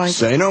kind of like.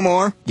 Say no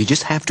more. You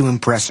just have to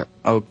impress her.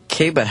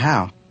 Okay, but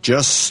how?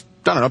 Just,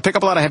 I don't know, pick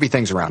up a lot of heavy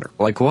things around her.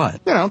 Like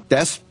what?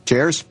 Desks,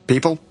 chairs,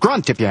 people.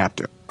 Grunt if you have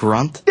to.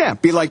 Grunt? Yeah,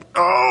 be like,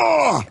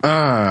 oh!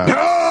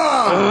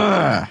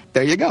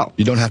 There you go.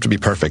 You don't have to be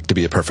perfect to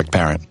be a perfect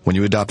parent. When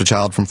you adopt a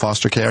child from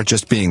foster care,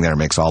 just being there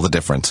makes all the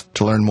difference.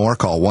 To learn more,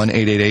 call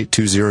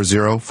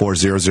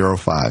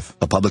 1-888-200-4005.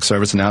 A public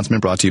service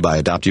announcement brought to you by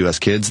Adopt U.S.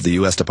 Kids, the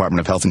U.S. Department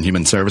of Health and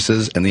Human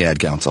Services, and the Ad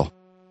Council.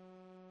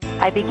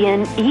 I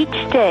begin each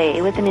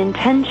day with an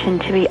intention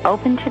to be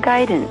open to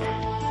guidance,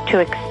 to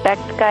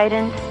expect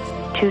guidance,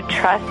 to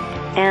trust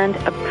and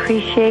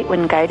appreciate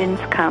when guidance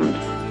comes.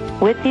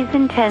 With these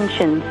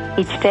intentions,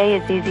 each day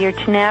is easier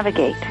to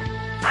navigate.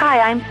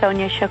 Hi, I'm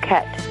Sonia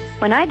Choquette.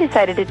 When I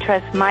decided to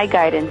trust my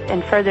guidance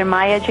and further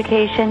my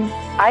education,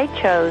 I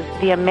chose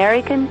the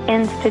American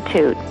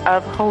Institute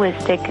of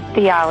Holistic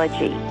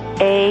Theology,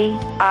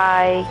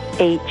 AIHT,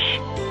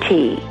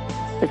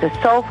 with a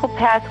soulful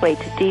pathway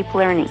to deep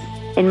learning.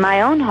 In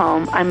my own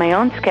home, on my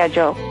own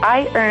schedule,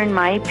 I earned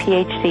my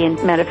PhD in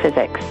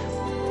metaphysics.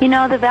 You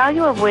know, the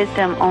value of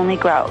wisdom only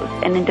grows,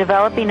 and in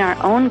developing our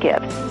own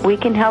gifts, we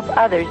can help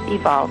others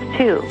evolve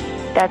too.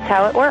 That's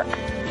how it works.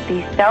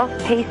 These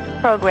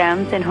self-paced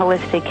programs in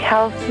holistic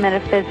health,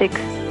 metaphysics,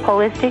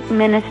 holistic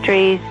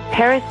ministries,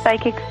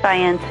 parapsychic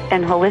science,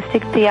 and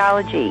holistic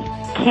theology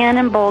can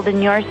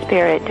embolden your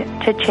spirit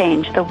to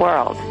change the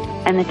world.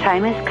 And the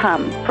time has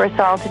come for us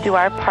all to do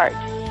our part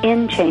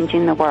in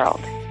changing the world.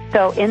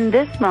 So in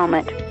this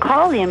moment,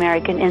 call the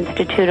American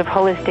Institute of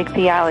Holistic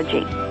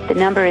Theology. The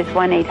number is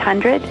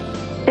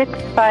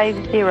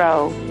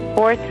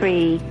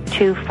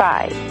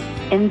 1-800-650-4325.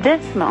 In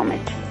this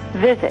moment,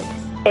 visit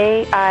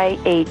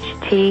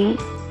AIHT.edu.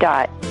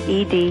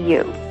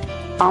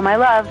 All my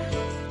love.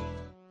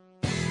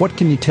 What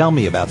can you tell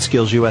me about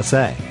Skills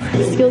USA?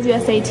 Skills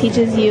USA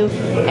teaches you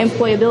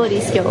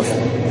employability skills.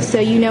 So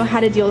you know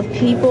how to deal with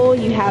people,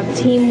 you have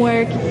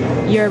teamwork,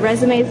 your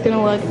resume is going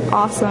to look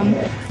awesome.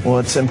 Well,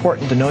 it's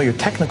important to know your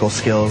technical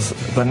skills,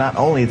 but not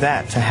only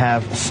that, to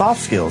have soft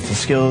skills, the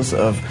skills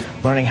of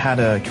learning how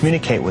to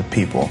communicate with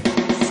people.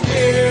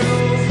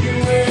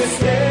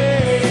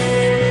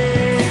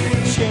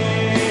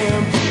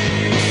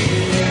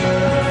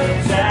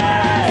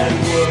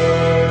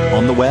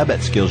 On the web at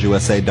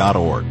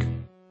skillsusa.org.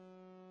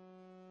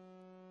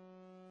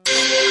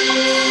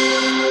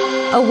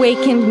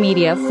 Awakened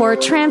media for a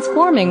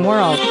transforming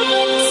world.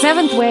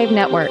 Seventh Wave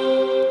Network.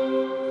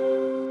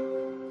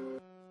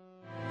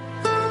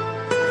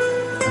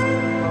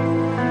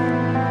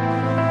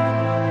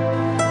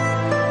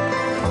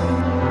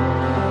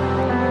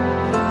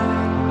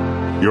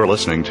 You're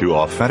listening to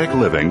Authentic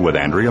Living with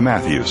Andrea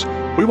Matthews.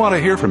 We want to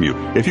hear from you.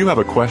 If you have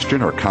a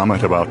question or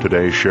comment about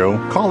today's show,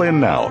 call in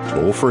now,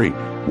 toll free,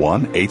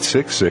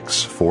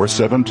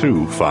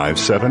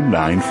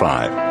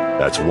 1-866-472-5795.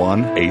 That's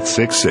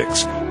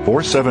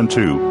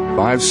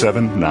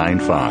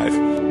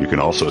 1-866-472-5795. You can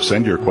also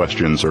send your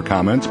questions or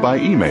comments by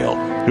email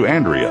to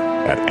Andrea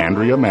at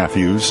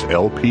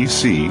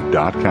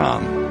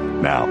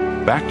AndreaMatthewsLPC.com. Now,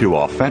 back to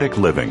Authentic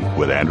Living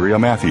with Andrea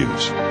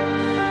Matthews.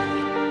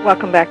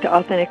 Welcome back to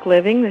Authentic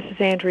Living. This is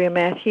Andrea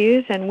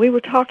Matthews, and we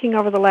were talking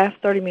over the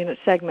last 30-minute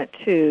segment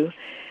to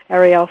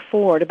Arielle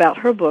Ford about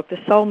her book, The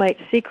Soulmate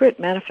Secret,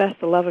 Manifest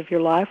the Love of Your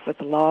Life with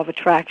the Law of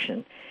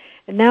Attraction.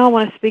 And now I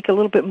want to speak a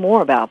little bit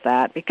more about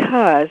that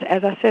because,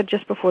 as I said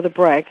just before the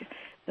break,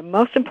 the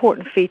most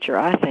important feature,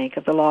 I think,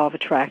 of the Law of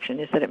Attraction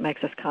is that it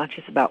makes us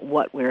conscious about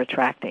what we're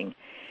attracting.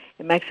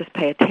 It makes us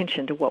pay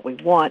attention to what we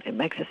want. It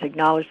makes us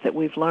acknowledge that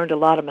we've learned a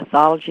lot of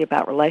mythology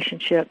about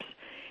relationships,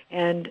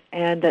 and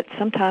that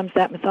sometimes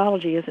that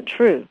mythology isn't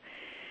true.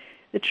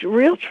 The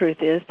real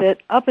truth is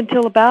that up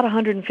until about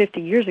 150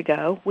 years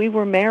ago, we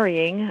were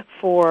marrying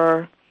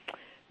for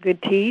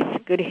good teeth,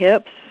 good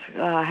hips,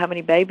 how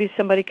many babies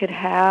somebody could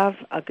have,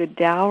 a good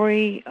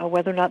dowry,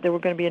 whether or not there were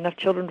going to be enough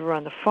children to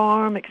run the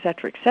farm, et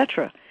cetera, et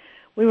cetera.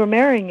 We were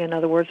marrying, in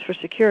other words, for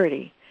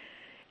security.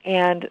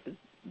 And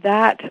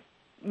that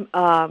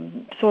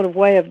sort of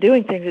way of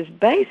doing things is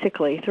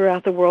basically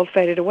throughout the world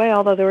faded away,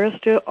 although there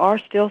are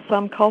still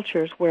some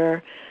cultures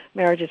where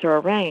marriages are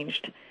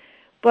arranged.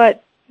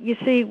 But you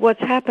see,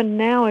 what's happened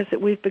now is that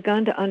we've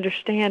begun to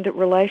understand a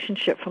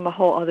relationship from a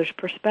whole other's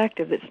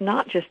perspective. It's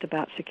not just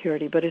about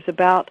security, but it's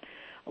about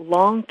a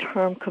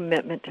long-term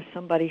commitment to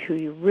somebody who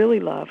you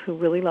really love, who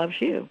really loves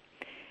you.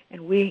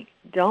 And we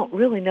don't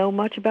really know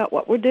much about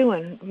what we're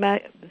doing.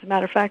 As a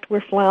matter of fact,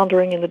 we're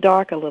floundering in the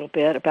dark a little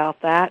bit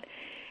about that.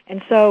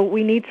 And so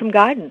we need some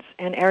guidance,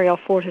 and Arielle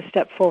Ford has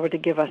stepped forward to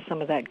give us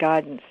some of that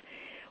guidance.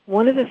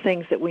 One of the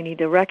things that we need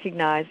to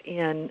recognize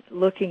in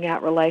looking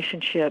at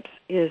relationships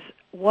is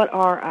what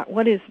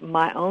is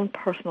my own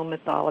personal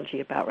mythology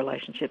about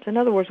relationships. In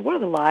other words, what are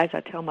the lies I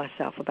tell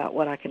myself about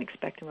what I can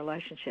expect in a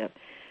relationship?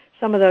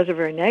 Some of those are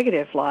very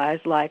negative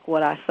lies, like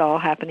what I saw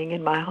happening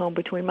in my home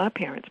between my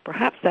parents.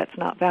 Perhaps that's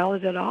not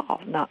valid at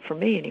all, not for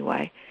me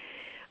anyway.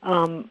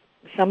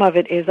 Some of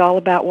it is all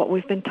about what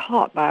we've been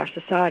taught by our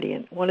society.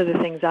 And one of the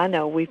things I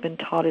know we've been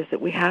taught is that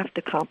we have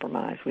to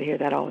compromise. We hear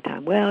that all the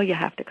time. Well, you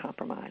have to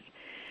compromise.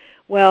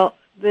 Well,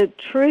 the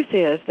truth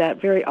is that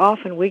very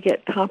often we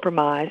get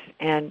compromise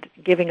and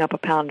giving up a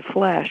pound of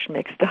flesh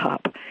mixed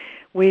up.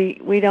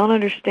 We don't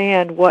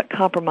understand what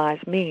compromise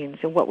means,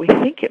 and what we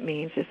think it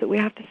means is that we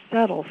have to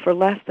settle for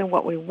less than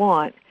what we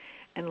want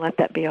and let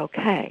that be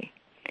okay.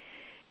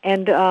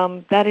 And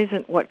that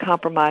isn't what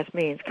compromise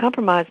means.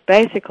 Compromise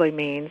basically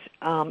means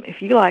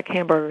if you like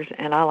hamburgers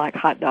and I like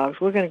hot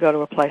dogs, we're going to go to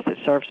a place that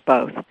serves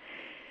both.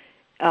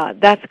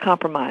 That's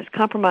compromise.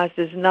 Compromise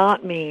does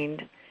not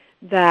mean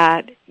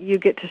that you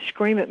get to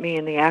scream at me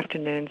in the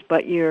afternoons,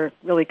 but you're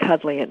really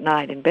cuddly at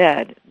night in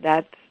bed.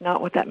 That's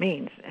not what that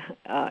means.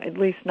 At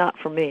least not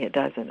for me, it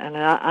doesn't. And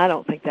I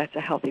don't think that's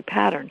a healthy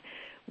pattern.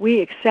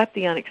 We accept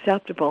the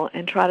unacceptable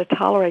and try to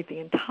tolerate the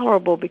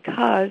intolerable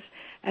because,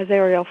 as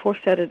Arielle Ford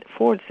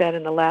said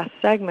in the last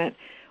segment,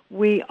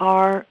 we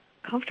are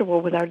comfortable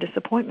with our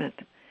disappointment.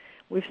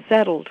 We've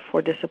settled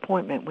for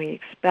disappointment. We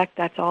expect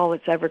that's all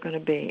it's ever going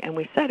to be. And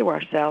we say to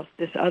ourselves,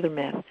 this other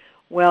myth,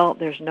 well,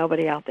 there's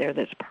nobody out there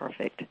that's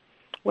perfect.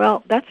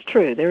 Well, that's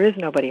true. There is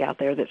nobody out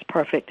there that's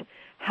perfect.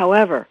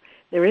 However,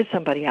 there is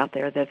somebody out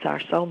there that's our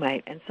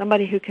soulmate and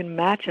somebody who can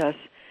match us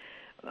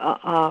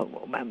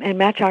and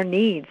match our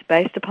needs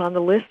based upon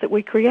the list that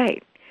we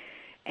create.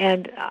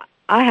 And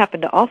I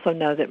happen to also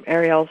know that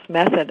Arielle's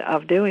method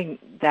of doing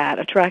that,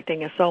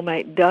 attracting a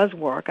soulmate, does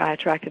work. I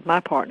attracted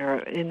my partner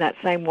in that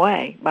same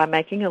way by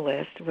making a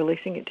list,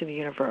 releasing it to the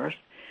universe,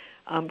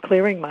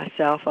 clearing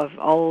myself of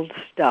old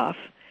stuff,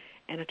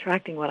 and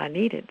attracting what I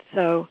needed.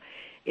 So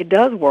it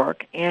does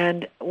work.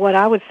 And what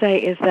I would say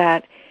is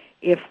that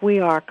if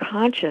we are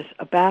conscious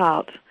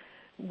about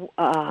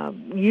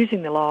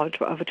using the law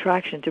of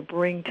attraction to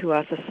bring to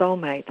us a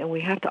soulmate, then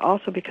we have to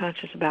also be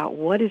conscious about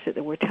what is it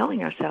that we're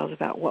telling ourselves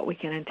about what we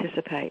can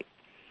anticipate.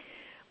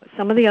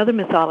 Some of the other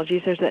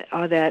mythologies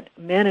are that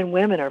men and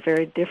women are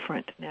very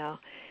different. Now,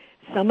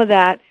 some of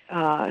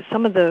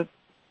the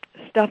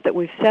stuff that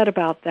we've said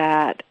about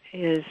that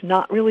is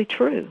not really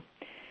true.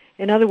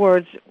 In other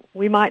words,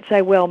 we might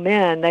say, well,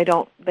 men,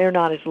 they're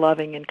not as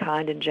loving and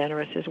kind and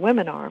generous as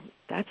women are.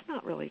 That's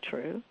not really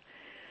true.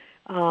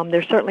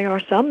 There certainly are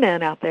some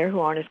men out there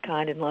who aren't as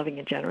kind and loving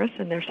and generous,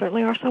 and there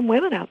certainly are some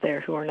women out there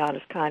who are not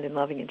as kind and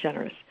loving and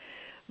generous.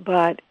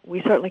 But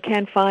we certainly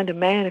can find a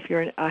man, if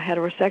you're a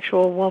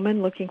heterosexual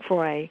woman looking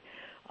for a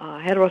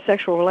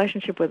heterosexual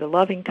relationship with a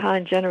loving,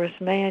 kind, generous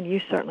man,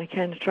 you certainly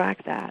can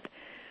attract that.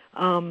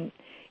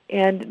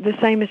 And the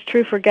same is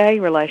true for gay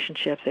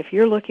relationships. If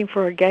you're looking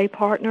for a gay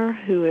partner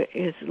who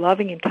is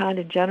loving and kind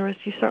and generous,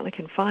 you certainly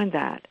can find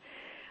that.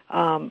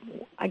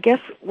 I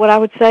guess what I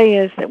would say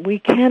is that we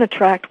can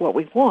attract what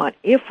we want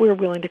if we're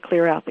willing to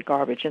clear out the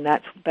garbage, and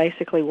that's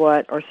basically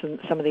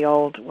some of the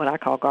old, what I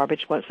call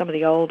garbage, some of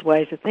the old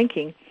ways of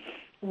thinking,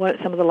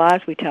 some of the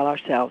lies we tell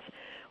ourselves.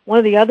 One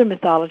of the other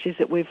mythologies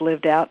that we've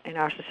lived out in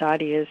our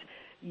society is,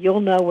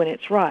 you'll know when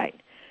it's right.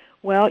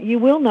 Well, you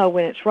will know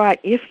when it's right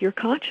if you're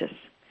conscious,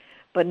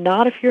 but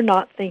not if you're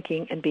not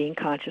thinking and being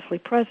consciously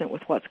present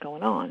with what's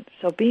going on.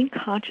 So being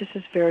conscious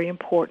is very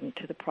important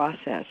to the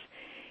process.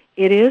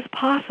 It is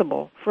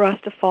possible for us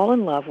to fall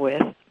in love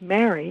with,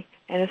 marry,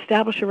 and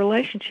establish a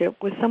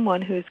relationship with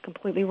someone who is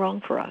completely wrong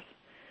for us.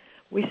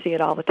 We see it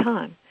all the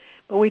time.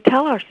 But we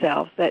tell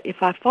ourselves that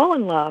if I fall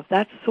in love,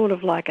 that's sort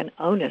of like an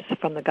onus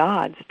from the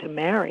gods to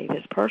marry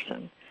this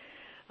person.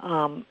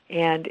 And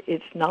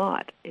it's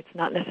not. It's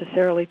not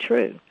necessarily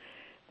true.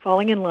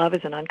 Falling in love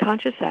is an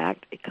unconscious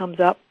act. It comes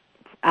up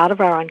out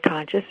of our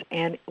unconscious,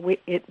 and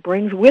it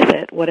brings with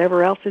it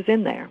whatever else is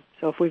in there.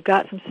 So if we've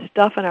got some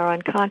stuff in our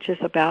unconscious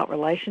about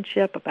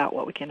relationship, about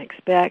what we can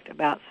expect,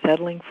 about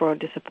settling for a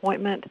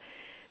disappointment,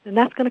 then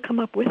that's going to come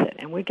up with it,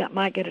 and we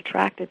might get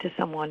attracted to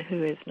someone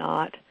who is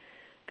not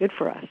good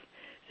for us.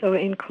 So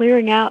in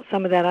clearing out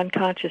some of that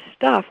unconscious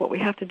stuff, what we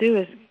have to do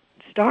is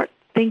start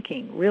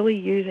thinking, really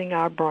using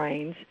our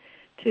brains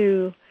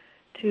to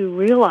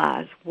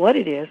realize what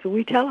it is that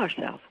we tell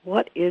ourselves.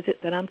 What is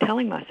it that I'm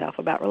telling myself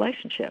about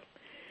relationship?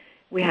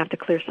 We have to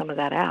clear some of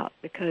that out,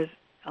 because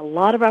a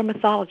lot of our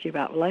mythology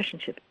about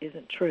relationship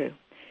isn't true,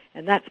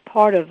 and that's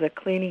part of the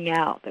cleaning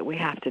out that we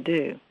have to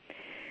do.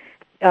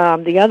 One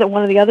of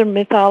the other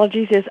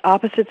mythologies is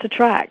opposites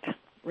attract.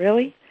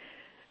 Really?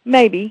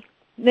 Maybe.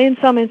 In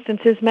some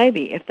instances,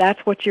 maybe. If that's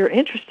what you're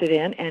interested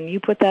in and you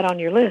put that on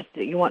your list,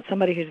 that you want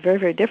somebody who's very,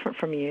 very different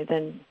from you,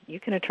 then you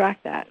can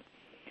attract that.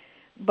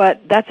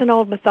 But that's an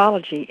old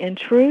mythology. In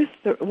truth,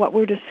 what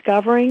we're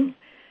discovering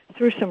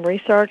through some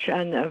research,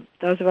 and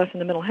those of us in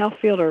the mental health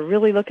field are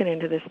really looking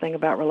into this thing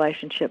about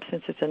relationships,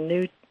 since it's a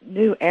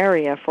new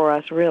area for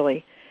us,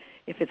 really.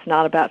 If it's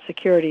not about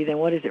security, then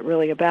what is it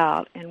really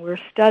about? And we're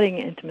studying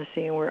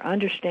intimacy, and we're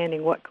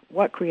understanding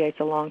what creates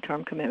a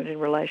long-term commitment in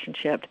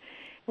relationship.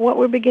 And what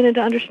we're beginning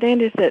to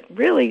understand is that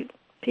really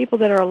people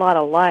that are a lot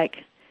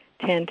alike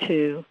tend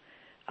to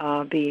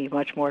be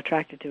much more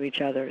attracted to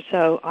each other.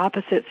 So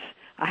opposites,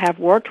 I have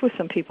worked with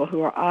some people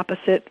who are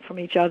opposite from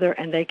each other,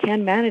 and they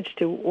can manage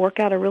to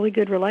work out a really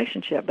good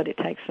relationship, but it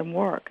takes some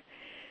work.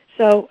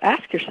 So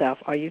ask yourself,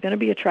 are you going to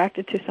be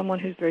attracted to someone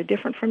who's very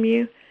different from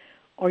you,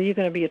 or are you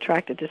going to be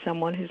attracted to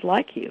someone who's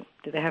like you?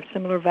 Do they have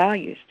similar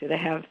values? Do they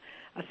have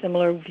a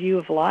similar view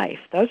of life?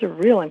 Those are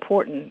real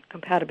important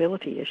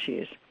compatibility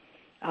issues,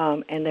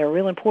 and they're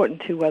real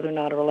important to whether or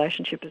not a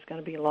relationship is going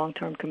to be a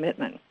long-term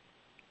commitment.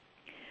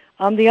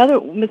 The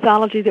other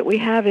mythology that we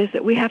have is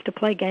that we have to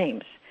play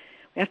games.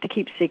 We have to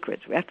keep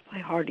secrets. We have to play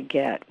hard to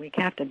get. We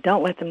have to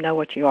don't let them know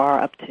what you are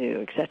up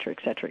to, et cetera, et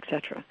cetera, et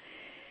cetera.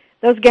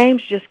 Those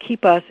games just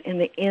keep us in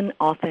the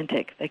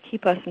inauthentic. They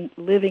keep us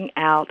living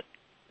out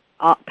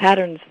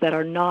patterns that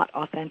are not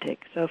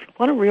authentic. So if you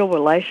want a real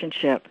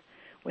relationship,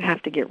 we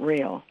have to get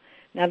real.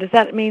 Now, does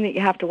that mean that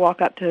you have to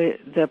walk up to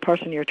the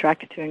person you're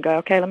attracted to and go,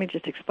 okay, let me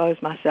just expose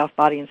myself,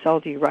 body and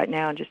soul, to you right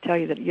now and just tell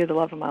you that you're the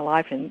love of my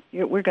life and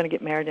we're going to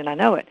get married and I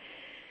know it?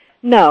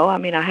 No, I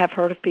mean, I have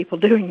heard of people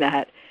doing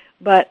that,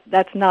 but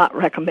that's not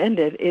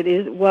recommended. It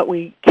is what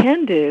we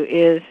can do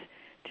is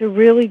to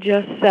really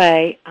just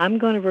say, I'm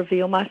going to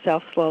reveal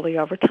myself slowly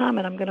over time,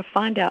 and I'm going to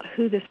find out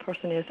who this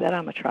person is that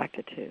I'm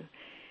attracted to.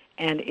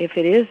 And if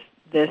it is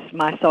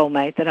my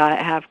soulmate that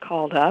I have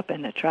called up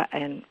and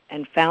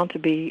found to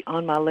be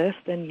on my list,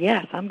 then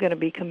yes, I'm going to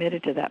be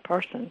committed to that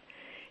person.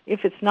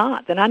 If it's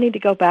not, then I need to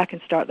go back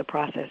and start the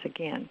process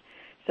again.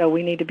 So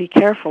we need to be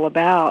careful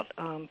about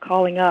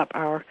calling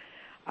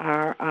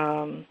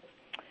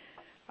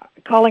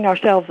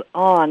ourselves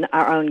on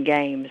our own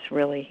games,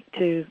 really,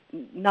 to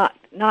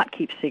not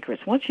keep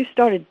secrets. Once you've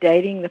started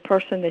dating the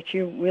person that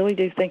you really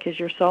do think is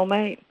your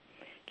soulmate,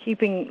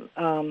 keeping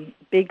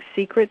big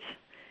secrets,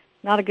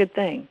 not a good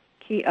thing.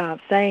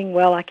 Saying,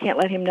 well, I can't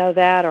let him know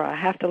that, or I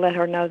have to let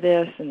her know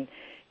this, and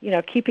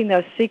keeping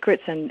those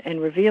secrets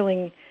and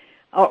revealing,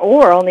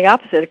 or on the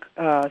opposite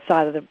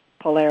side of the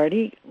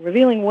polarity,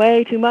 revealing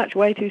way too much,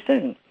 way too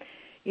soon.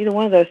 Either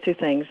one of those two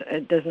things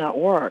does not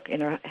work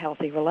in a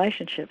healthy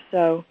relationship.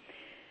 So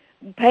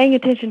paying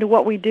attention to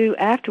what we do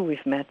after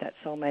we've met that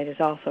soulmate is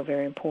also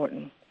very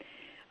important.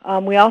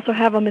 We also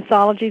have a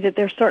mythology that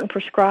there's certain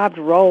prescribed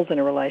roles in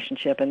a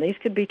relationship, and these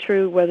could be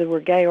true whether we're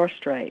gay or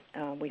straight.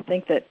 We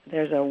think that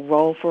there's a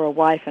role for a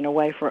wife and a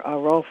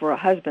role for a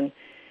husband,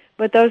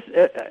 but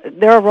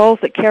there are roles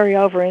that carry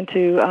over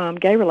into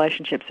gay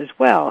relationships as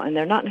well, and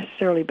they're not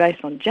necessarily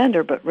based on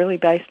gender, but really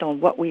based on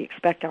what we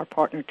expect our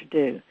partner to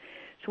do.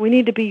 So we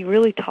need to be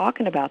really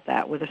talking about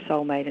that with a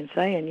soulmate and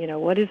saying,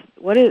 what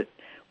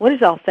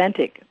is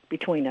authentic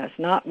between us?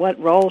 Not what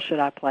role should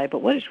I play,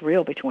 but what is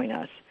real between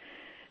us.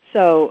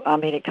 So,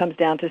 it comes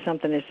down to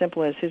something as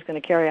simple as who's going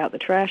to carry out the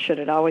trash. Should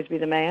it always be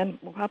the man?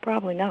 Well,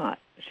 probably not.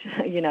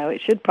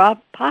 It should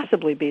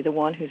possibly be the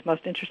one who's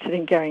most interested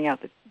in carrying out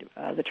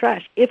the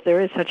trash, if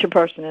there is such a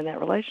person in that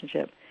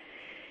relationship.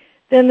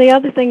 Then the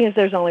other thing is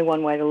there's only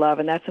one way to love,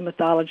 and that's a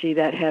mythology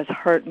that has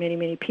hurt many,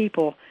 many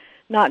people,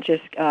 not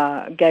just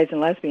gays and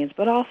lesbians,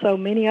 but also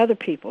many other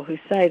people who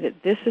say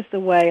that this is the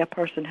way a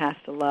person has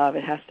to love.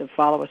 It has to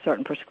follow a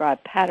certain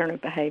prescribed pattern of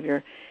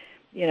behavior.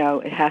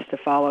 It has to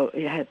follow.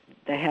 There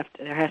has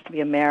to be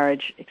a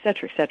marriage, et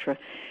cetera, et cetera.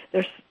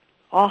 There's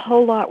a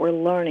whole lot we're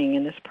learning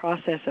in this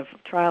process of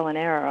trial and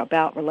error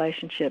about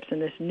relationships in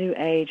this new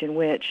age in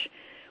which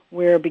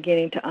we're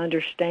beginning to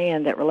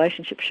understand that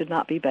relationships should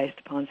not be based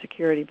upon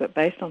security, but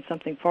based on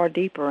something far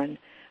deeper and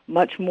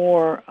much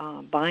more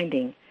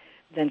binding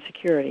than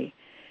security.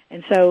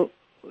 And so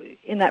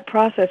in that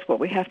process, what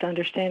we have to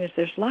understand is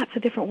there's lots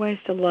of different ways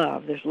to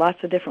love. There's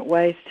lots of different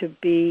ways to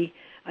be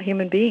a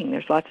human being.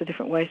 There's lots of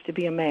different ways to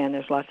be a man.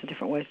 There's lots of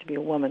different ways to be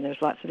a woman.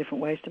 There's lots of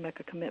different ways to make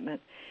a commitment.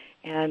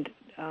 And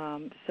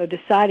so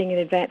deciding in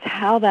advance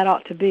how that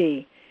ought to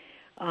be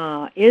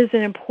is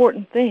an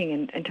important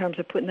thing in terms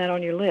of putting that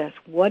on your list.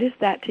 What is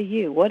that to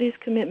you? What is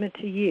commitment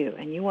to you?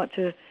 And you want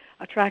to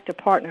attract a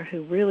partner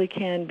who really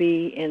can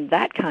be in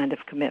that kind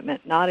of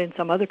commitment, not in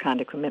some other kind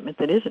of commitment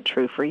that isn't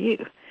true for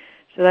you.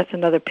 So that's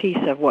another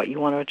piece of what you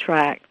want to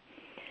attract.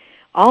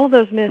 All of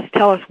those myths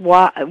tell us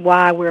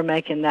why we're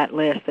making that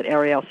list that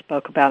Arielle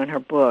spoke about in her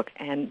book,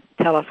 and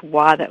tell us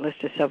why that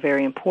list is so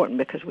very important,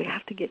 because we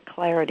have to get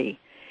clarity.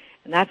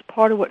 And that's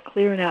part of what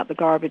clearing out the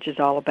garbage is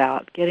all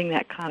about, getting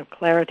that kind of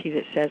clarity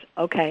that says,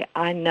 okay,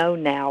 I know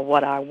now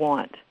what I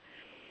want.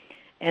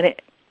 And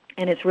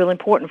it's real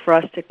important for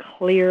us to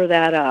clear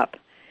that up.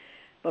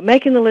 But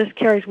making the list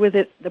carries with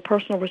it the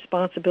personal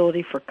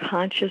responsibility for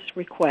conscious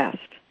request.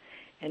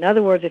 In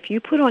other words, if you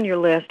put on your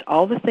list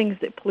all the things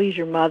that please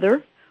your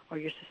mother or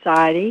your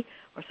society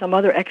or some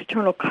other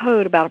external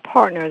code about a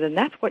partner, then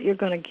that's what you're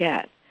going to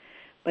get.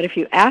 But if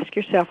you ask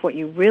yourself what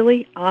you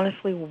really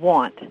honestly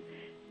want,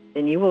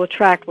 then you will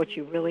attract what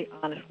you really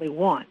honestly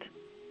want.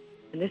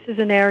 And this is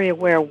an area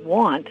where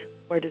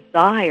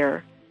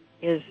desire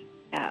is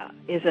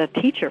a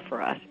teacher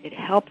for us. It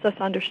helps us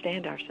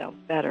understand ourselves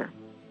better.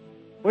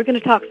 We're going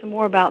to talk some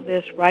more about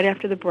this right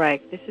after the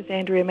break. This is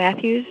Andrea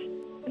Matthews,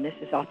 and this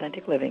is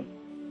Authentic Living.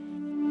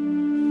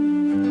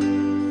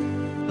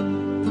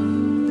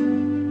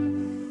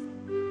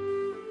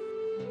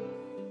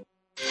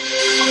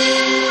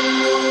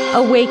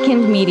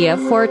 Awakened media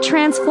for a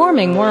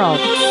transforming world.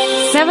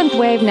 Seventh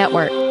Wave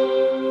Network.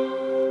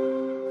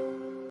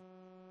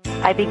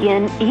 I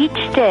begin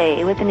each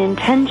day with an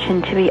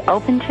intention to be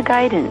open to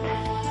guidance,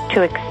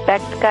 to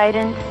expect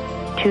guidance,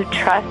 to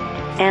trust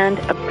and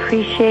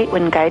appreciate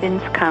when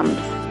guidance comes.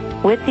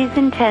 With these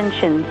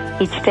intentions,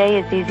 each day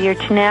is easier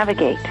to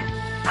navigate.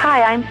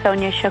 Hi, I'm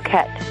Sonia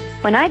Choquette.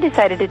 When I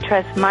decided to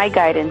trust my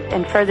guidance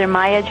and further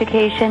my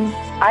education,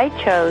 I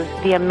chose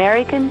the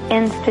American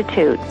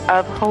Institute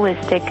of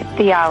Holistic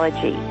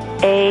Theology,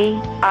 AIHT,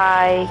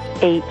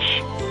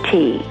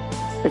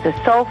 with a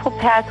soulful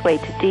pathway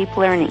to deep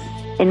learning.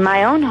 In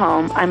my own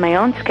home, on my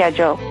own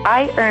schedule,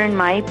 I earned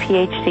my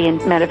PhD in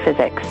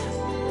metaphysics.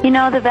 You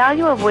know, the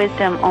value of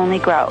wisdom only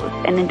grows,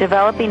 and in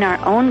developing our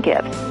own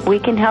gifts, we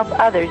can help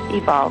others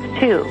evolve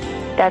too.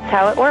 That's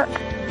how it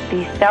works.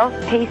 These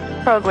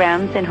self-paced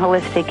programs in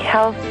holistic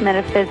health,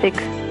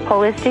 metaphysics,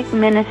 holistic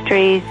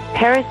ministries,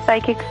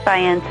 parapsychic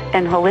science,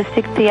 and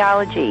holistic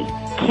theology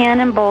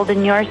can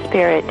embolden your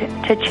spirit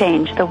to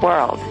change the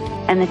world.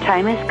 And the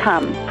time has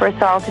come for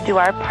us all to do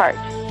our part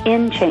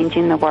in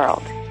changing the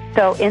world.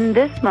 So in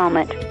this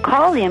moment,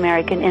 call the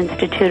American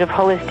Institute of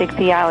Holistic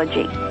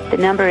Theology. The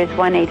number is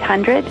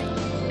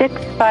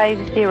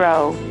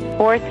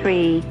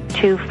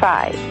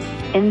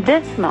 1-800-650-4325. In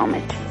this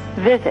moment,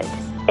 visit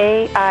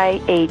aiht.edu.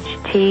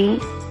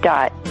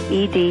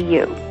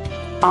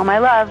 All my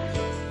love.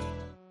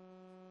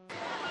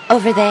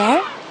 Over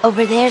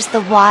there's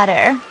the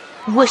water.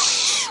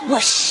 Whoosh,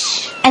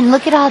 whoosh. And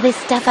look at all this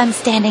stuff I'm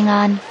standing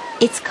on.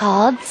 It's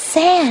called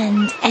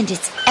sand, and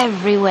it's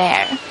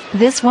everywhere.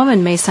 This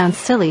woman may sound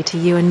silly to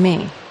you and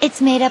me.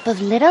 It's made up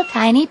of little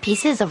tiny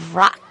pieces of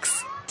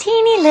rocks.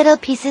 Teeny little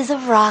pieces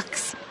of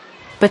rocks.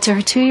 But to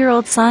her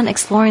 2-year-old son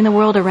exploring the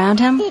world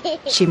around him,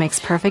 she makes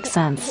perfect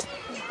sense.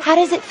 How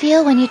does it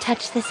feel when you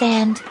touch the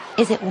sand?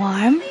 Is it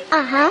warm?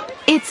 Uh-huh.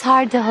 It's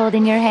hard to hold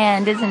in your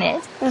hand, isn't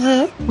it?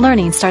 Mm-hmm.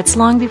 Learning starts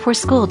long before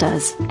school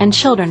does, and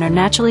children are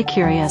naturally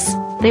curious.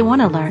 They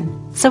want to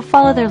learn, so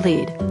follow their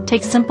lead.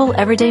 Take simple,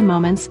 everyday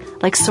moments,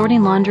 like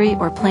sorting laundry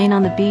or playing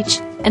on the beach,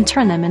 and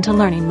turn them into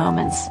learning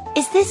moments.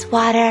 Is this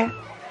water?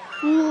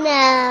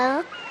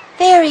 No.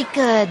 Very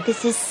good.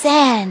 This is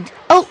sand.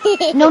 Oh,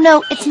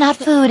 no, it's not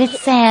food. It's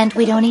sand.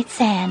 We don't eat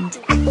sand.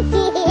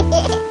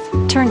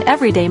 Turn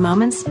everyday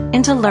moments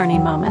into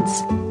learning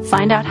moments.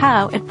 Find out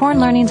how at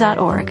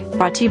bornlearning.org.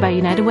 Brought to you by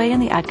United Way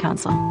and the Ad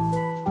Council.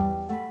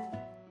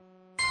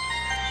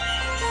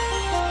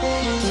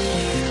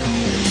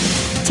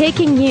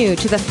 Taking you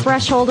to the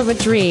threshold of a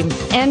dream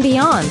and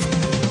beyond.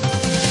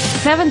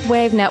 Seventh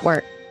Wave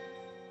Network.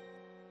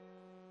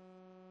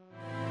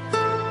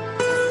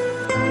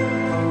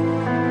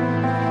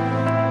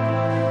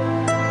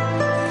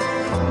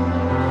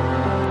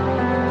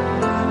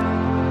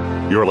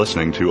 You're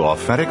listening to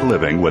Authentic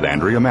Living with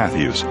Andrea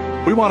Matthews.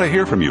 We want to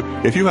hear from you.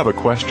 If you have a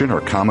question or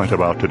comment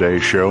about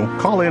today's show,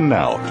 call in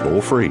now, toll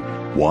free,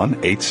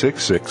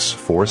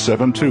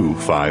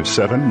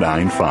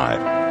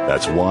 1-866-472-5795.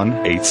 That's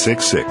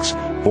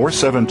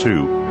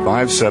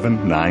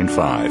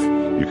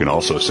 1-866-472-5795. You can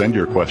also send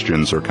your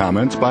questions or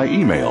comments by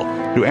email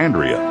to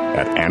Andrea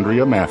at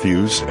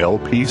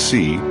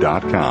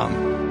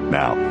AndreaMatthewsLPC.com.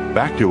 Now,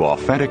 back to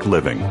Authentic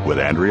Living with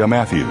Andrea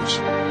Matthews.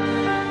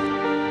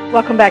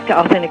 Welcome back to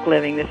Authentic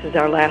Living. This is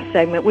our last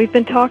segment. We've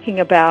been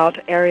talking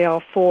about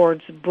Arielle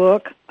Ford's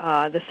book,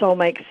 The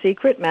Soulmate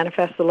Secret,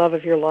 Manifest the Love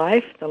of Your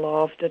Life, the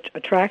Law of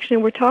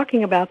Attraction. We're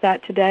talking about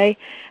that today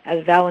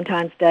as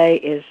Valentine's Day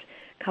is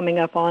coming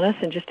up on us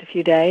in just a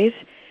few days.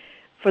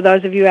 For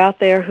those of you out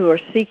there who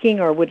are seeking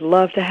or would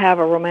love to have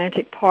a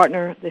romantic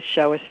partner, this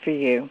show is for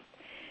you.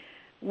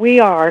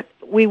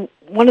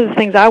 One of the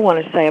things I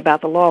want to say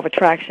about the law of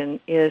attraction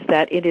is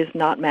that it is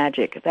not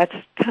magic. That's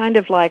kind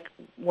of like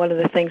one of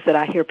the things that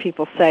I hear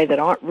people say that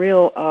aren't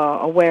real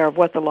aware of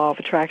what the law of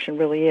attraction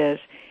really is.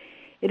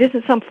 It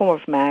isn't some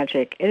form of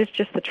magic. It is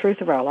just the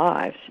truth of our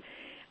lives.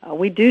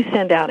 We do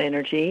send out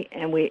energy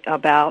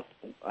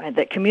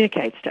that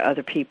communicates to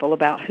other people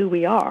about who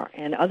we are,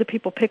 and other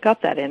people pick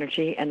up that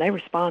energy and they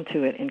respond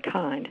to it in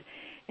kind.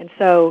 And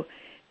so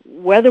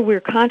whether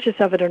we're conscious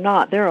of it or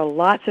not, there are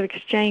lots of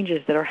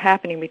exchanges that are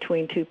happening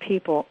between two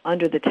people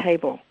under the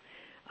table.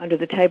 Under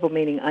the table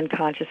meaning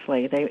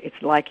unconsciously.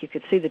 It's like you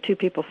could see the two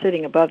people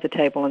sitting above the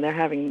table and they're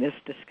having this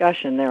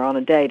discussion. They're on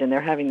a date and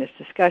they're having this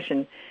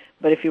discussion.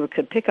 But if you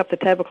could pick up the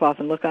tablecloth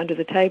and look under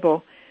the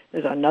table,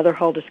 there's another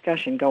whole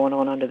discussion going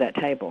on under that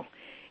table.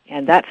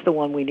 And that's the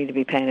one we need to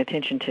be paying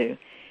attention to.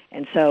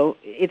 And so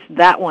it's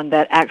that one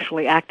that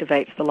actually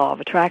activates the law of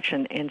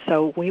attraction. And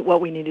so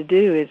what we need to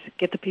do is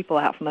get the people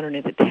out from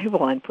underneath the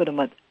table and put them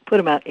out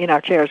in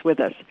our chairs with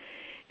us.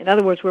 In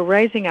other words, we're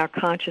raising our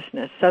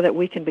consciousness so that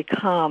we can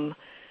become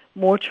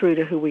more true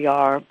to who we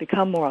are,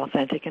 become more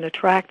authentic, and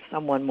attract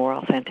someone more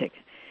authentic.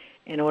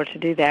 In order to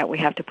do that, we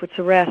have to put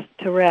to rest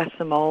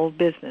some old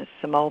business,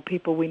 some old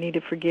people we need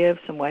to forgive,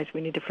 some ways we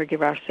need to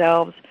forgive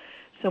ourselves,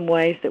 some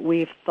ways that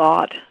we've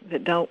thought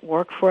that don't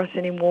work for us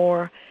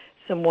anymore,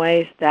 some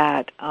ways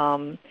that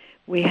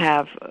we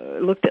have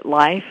looked at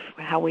life,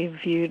 how we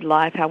viewed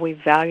life, how we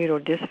valued or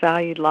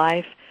disvalued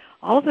life.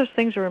 All of those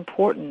things are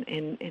important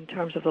in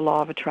terms of the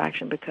law of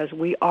attraction because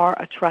we are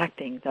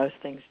attracting those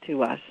things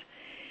to us.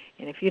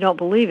 And if you don't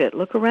believe it,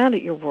 look around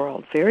at your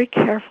world. Very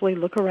carefully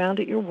look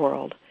around at your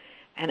world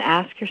and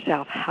ask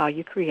yourself how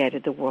you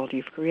created the world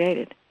you've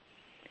created.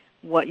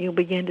 What you'll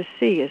begin to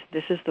see is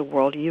this is the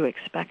world you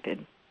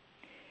expected,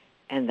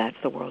 and that's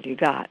the world you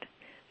got.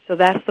 So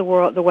that's the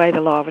way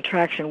the law of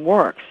attraction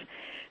works.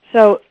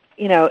 So,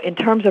 in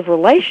terms of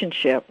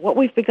relationship, what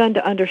we've begun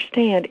to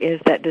understand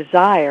is that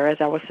desire, as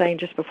I was saying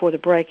just before the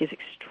break, is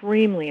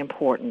extremely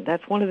important.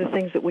 That's one of the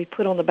things that we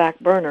put on the back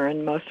burner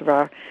in most of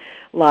our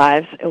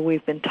lives.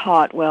 We've been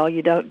taught, well,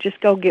 you don't just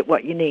go get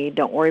what you need,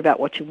 don't worry about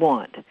what you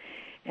want.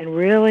 And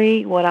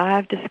really what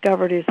I've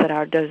discovered is that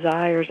our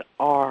desires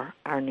are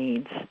our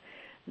needs.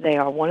 They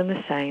are one and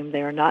the same.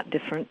 They are not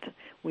different.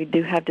 We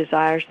do have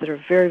desires that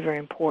are very, very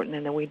important,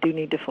 and then we do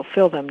need to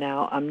fulfill them.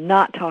 Now, I'm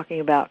not talking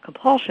about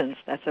compulsions.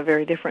 That's a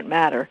very different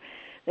matter.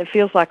 It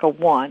feels like a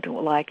want.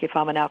 Like if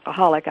I'm an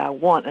alcoholic, I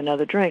want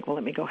another drink. Well,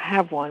 let me go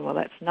have one. Well,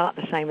 that's not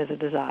the same as a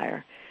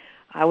desire.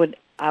 I would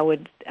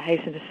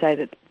hasten to say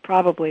that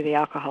probably the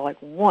alcoholic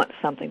wants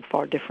something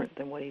far different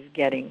than what he's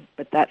getting,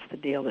 but that's the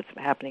deal that's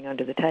happening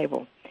under the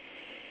table.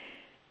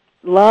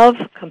 Love,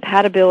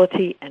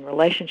 compatibility, and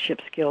relationship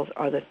skills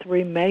are the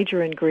three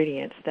major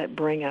ingredients that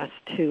bring us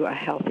to a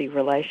healthy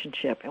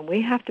relationship, and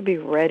we have to be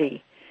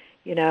ready.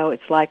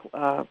 It's like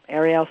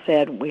Arielle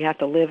said, we have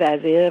to live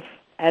as if.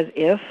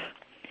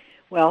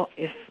 Well,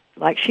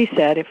 like she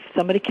said, if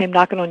somebody came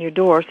knocking on your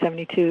door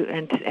 72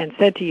 and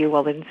said to you,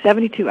 well, in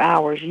 72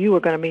 hours you are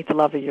going to meet the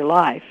love of your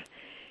life,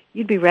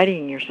 you'd be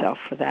readying yourself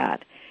for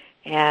that.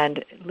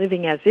 And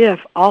living as if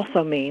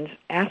also means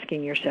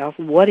asking yourself,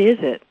 what is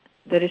it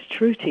that is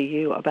true to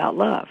you about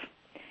love?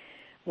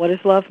 What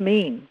does love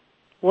mean?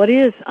 What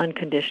is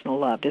unconditional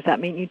love? Does that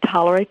mean you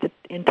tolerate the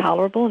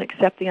intolerable and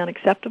accept the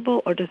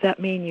unacceptable, or does that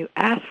mean you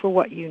ask for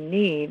what you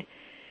need,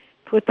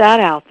 put that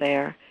out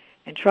there,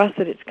 and trust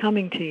that it's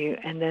coming to you,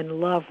 and then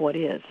love what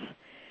is?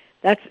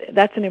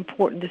 That's an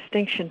important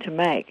distinction to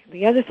make.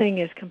 The other thing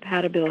is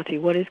compatibility.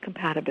 What is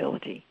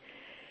compatibility?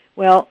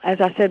 Well, as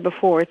I said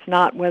before, it's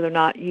not whether or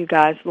not you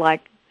guys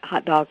like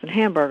hot dogs and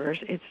hamburgers.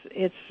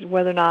 It's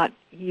whether or not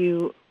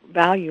you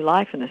value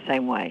life in the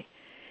same way.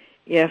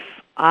 If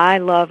I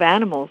love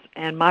animals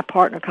and my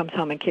partner comes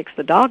home and kicks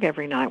the dog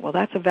every night, well,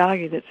 that's a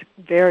value that's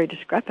very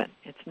discrepant.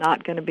 It's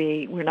not going to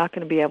be, we're not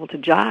going to be able to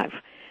jive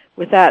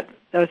with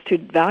those two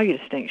value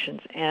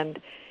distinctions.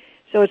 And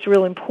so it's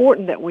real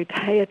important that we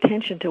pay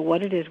attention to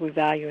what it is we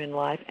value in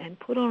life and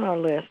put on our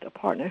list a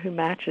partner who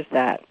matches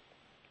that.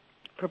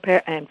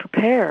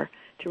 Prepare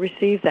to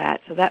receive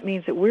that. So that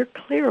means that we're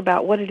clear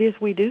about what it is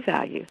we do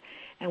value.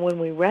 And when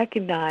we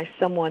recognize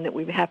someone that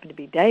we happen to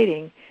be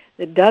dating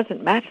that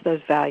doesn't match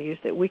those values,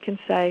 that we can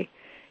say,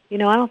 I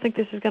don't think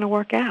this is going to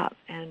work out,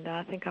 and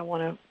I think I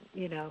want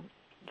to,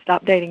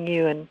 stop dating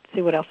you and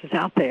see what else is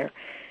out there,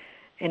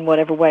 in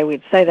whatever way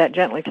we'd say that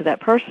gently to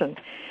that person.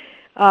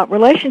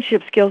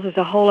 Relationship skills is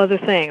a whole other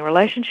thing.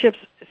 Relationship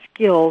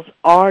skills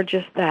are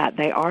just that.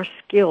 They are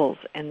skills,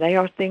 and they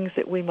are things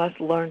that we must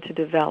learn to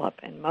develop.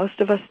 And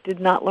most of us did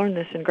not learn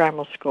this in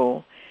grammar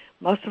school.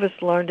 Most of us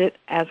learned it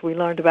as we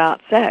learned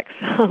about sex,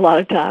 a lot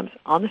of times,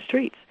 on the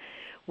streets.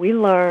 We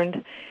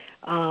learned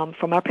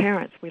from our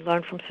parents. We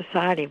learned from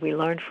society. We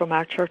learned from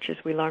our churches.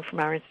 We learned from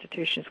our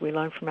institutions. We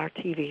learned from our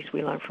TVs.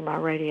 We learned from our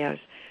radios.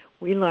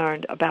 We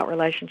learned about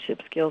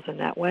relationship skills in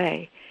that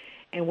way.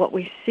 And what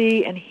we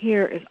see and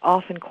hear is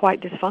often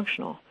quite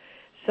dysfunctional.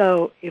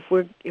 So if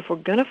we're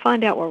going to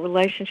find out what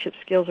relationship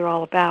skills are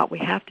all about, we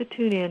have to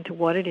tune in to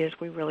what it is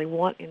we really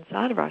want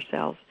inside of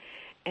ourselves.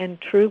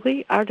 And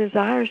truly, our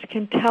desires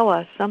can tell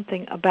us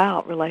something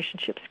about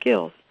relationship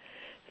skills.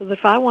 So that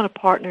if I want a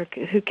partner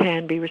who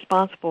can be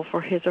responsible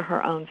for his or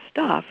her own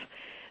stuff,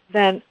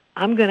 then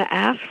I'm going to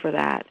ask for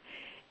that.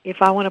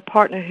 If I want a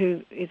partner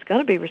who is going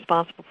to be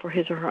responsible for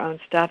his or her own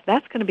stuff,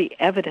 that's going to be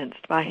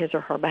evidenced by his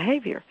or her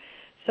behavior.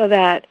 So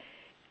that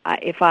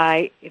if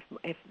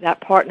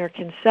that partner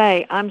can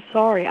say, I'm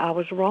sorry, I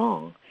was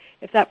wrong.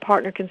 If that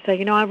partner can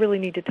say, I really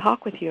need to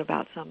talk with you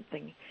about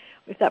something.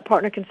 If that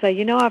partner can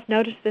say, I've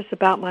noticed this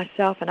about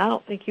myself, and I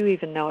don't think you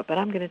even know it, but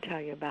I'm going to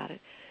tell you about it.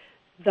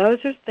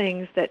 Those are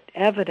things that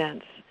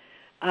evidence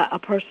a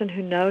person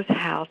who knows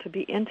how to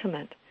be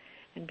intimate.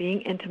 And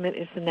being intimate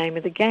is the name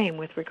of the game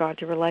with regard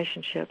to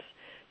relationships.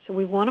 So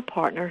we want a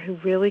partner who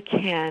really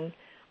can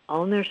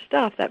own their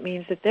stuff. That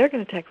means that they're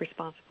going to take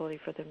responsibility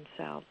for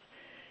themselves.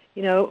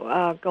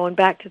 Going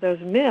back to those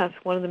myths,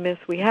 one of the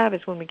myths we have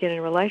is when we get in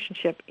a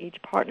relationship,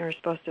 each partner is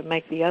supposed to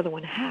make the other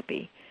one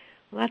happy.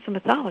 Well, that's a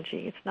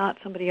mythology. It's not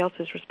somebody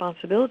else's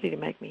responsibility to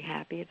make me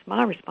happy. It's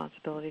my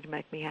responsibility to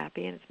make me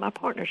happy, and it's my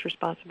partner's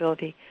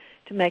responsibility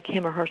to make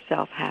him or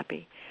herself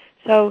happy.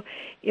 So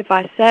if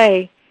I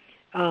say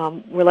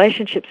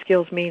relationship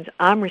skills means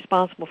I'm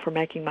responsible for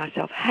making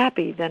myself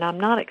happy, then I'm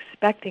not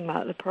expecting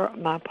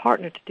my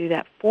partner to do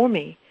that for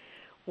me.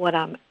 What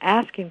I'm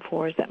asking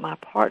for is that my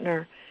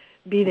partner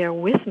be there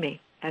with me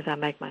as I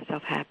make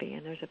myself happy,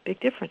 and there's a big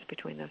difference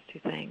between those two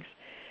things.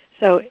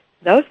 So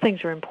those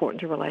things are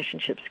important to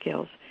relationship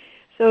skills.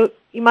 So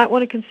you might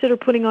want to consider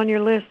putting on your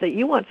list that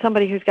you want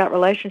somebody who's got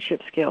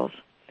relationship skills,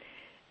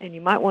 and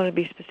you might want to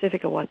be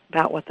specific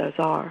about what those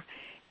are.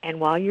 And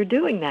while you're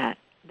doing that,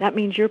 that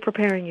means you're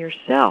preparing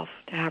yourself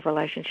to have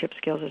relationship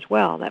skills as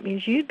well. That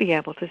means you'd be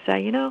able to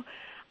say,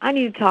 I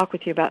need to talk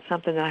with you about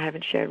something that I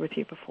haven't shared with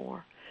you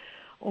before.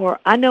 Or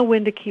I know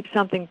when to keep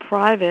something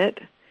private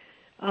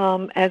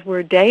as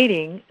we're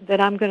dating that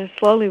I'm going to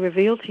slowly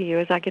reveal to you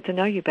as I get to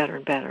know you better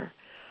and better.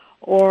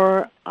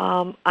 Or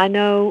I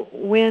know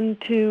when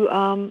to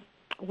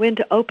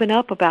open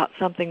up about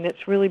something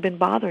that's really been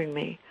bothering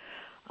me.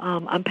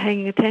 I'm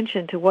paying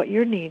attention to what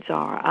your needs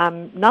are.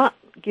 I'm not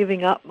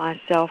giving up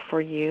myself for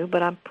you,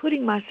 but I'm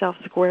putting myself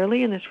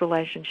squarely in this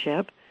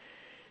relationship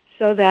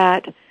so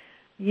that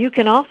you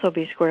can also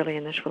be squarely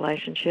in this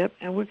relationship,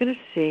 and we're going to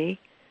see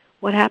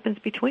what happens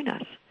between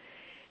us.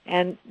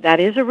 And that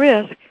is a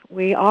risk.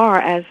 We are,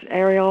 as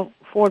Arielle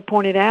Ford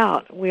pointed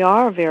out, we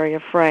are very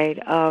afraid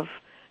of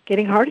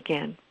getting hurt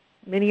again.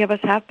 Many of us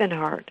have been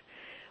hurt.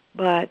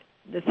 But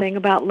the thing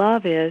about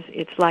love is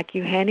it's like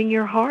you handing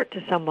your heart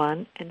to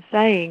someone and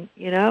saying,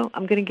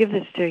 I'm going to give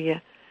this to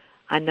you.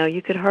 I know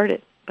you could hurt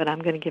it, but I'm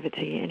going to give it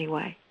to you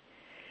anyway.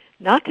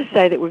 Not to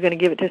say that we're going to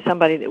give it to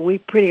somebody that we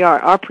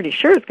are pretty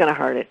sure is going to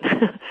hurt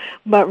it,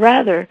 but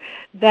rather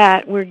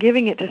that we're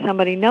giving it to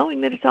somebody knowing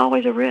that it's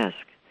always a risk.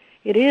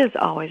 It is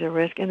always a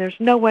risk, and there's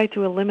no way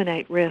to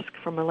eliminate risk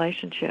from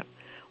relationship.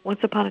 Once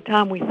upon a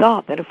time, we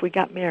thought that if we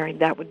got married,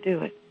 that would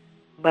do it.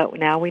 But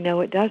now we know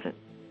it doesn't.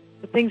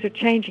 But things are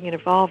changing and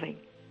evolving,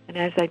 and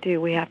as they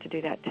do, we have to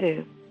do that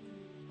too.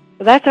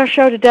 So that's our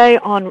show today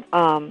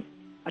on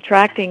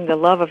attracting the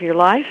love of your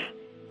life,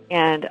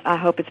 and I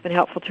hope it's been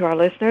helpful to our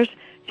listeners.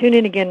 Tune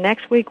in again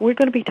next week. We're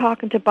going to be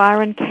talking to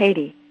Byron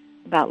Katie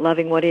about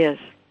loving what is.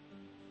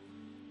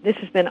 This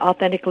has been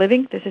Authentic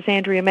Living. This is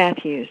Andrea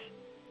Matthews.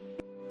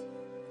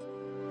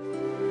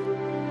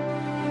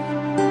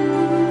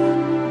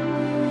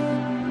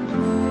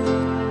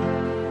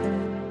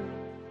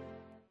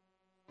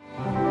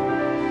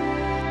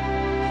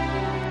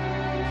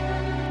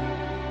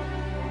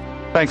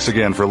 Thanks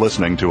again for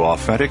listening to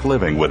Authentic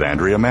Living with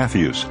Andrea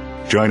Matthews.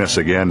 Join us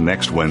again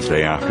next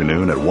Wednesday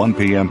afternoon at 1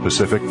 p.m.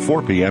 Pacific,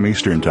 4 p.m.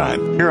 Eastern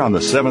Time, here on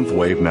the Seventh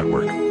Wave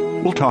Network.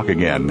 We'll talk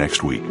again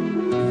next week.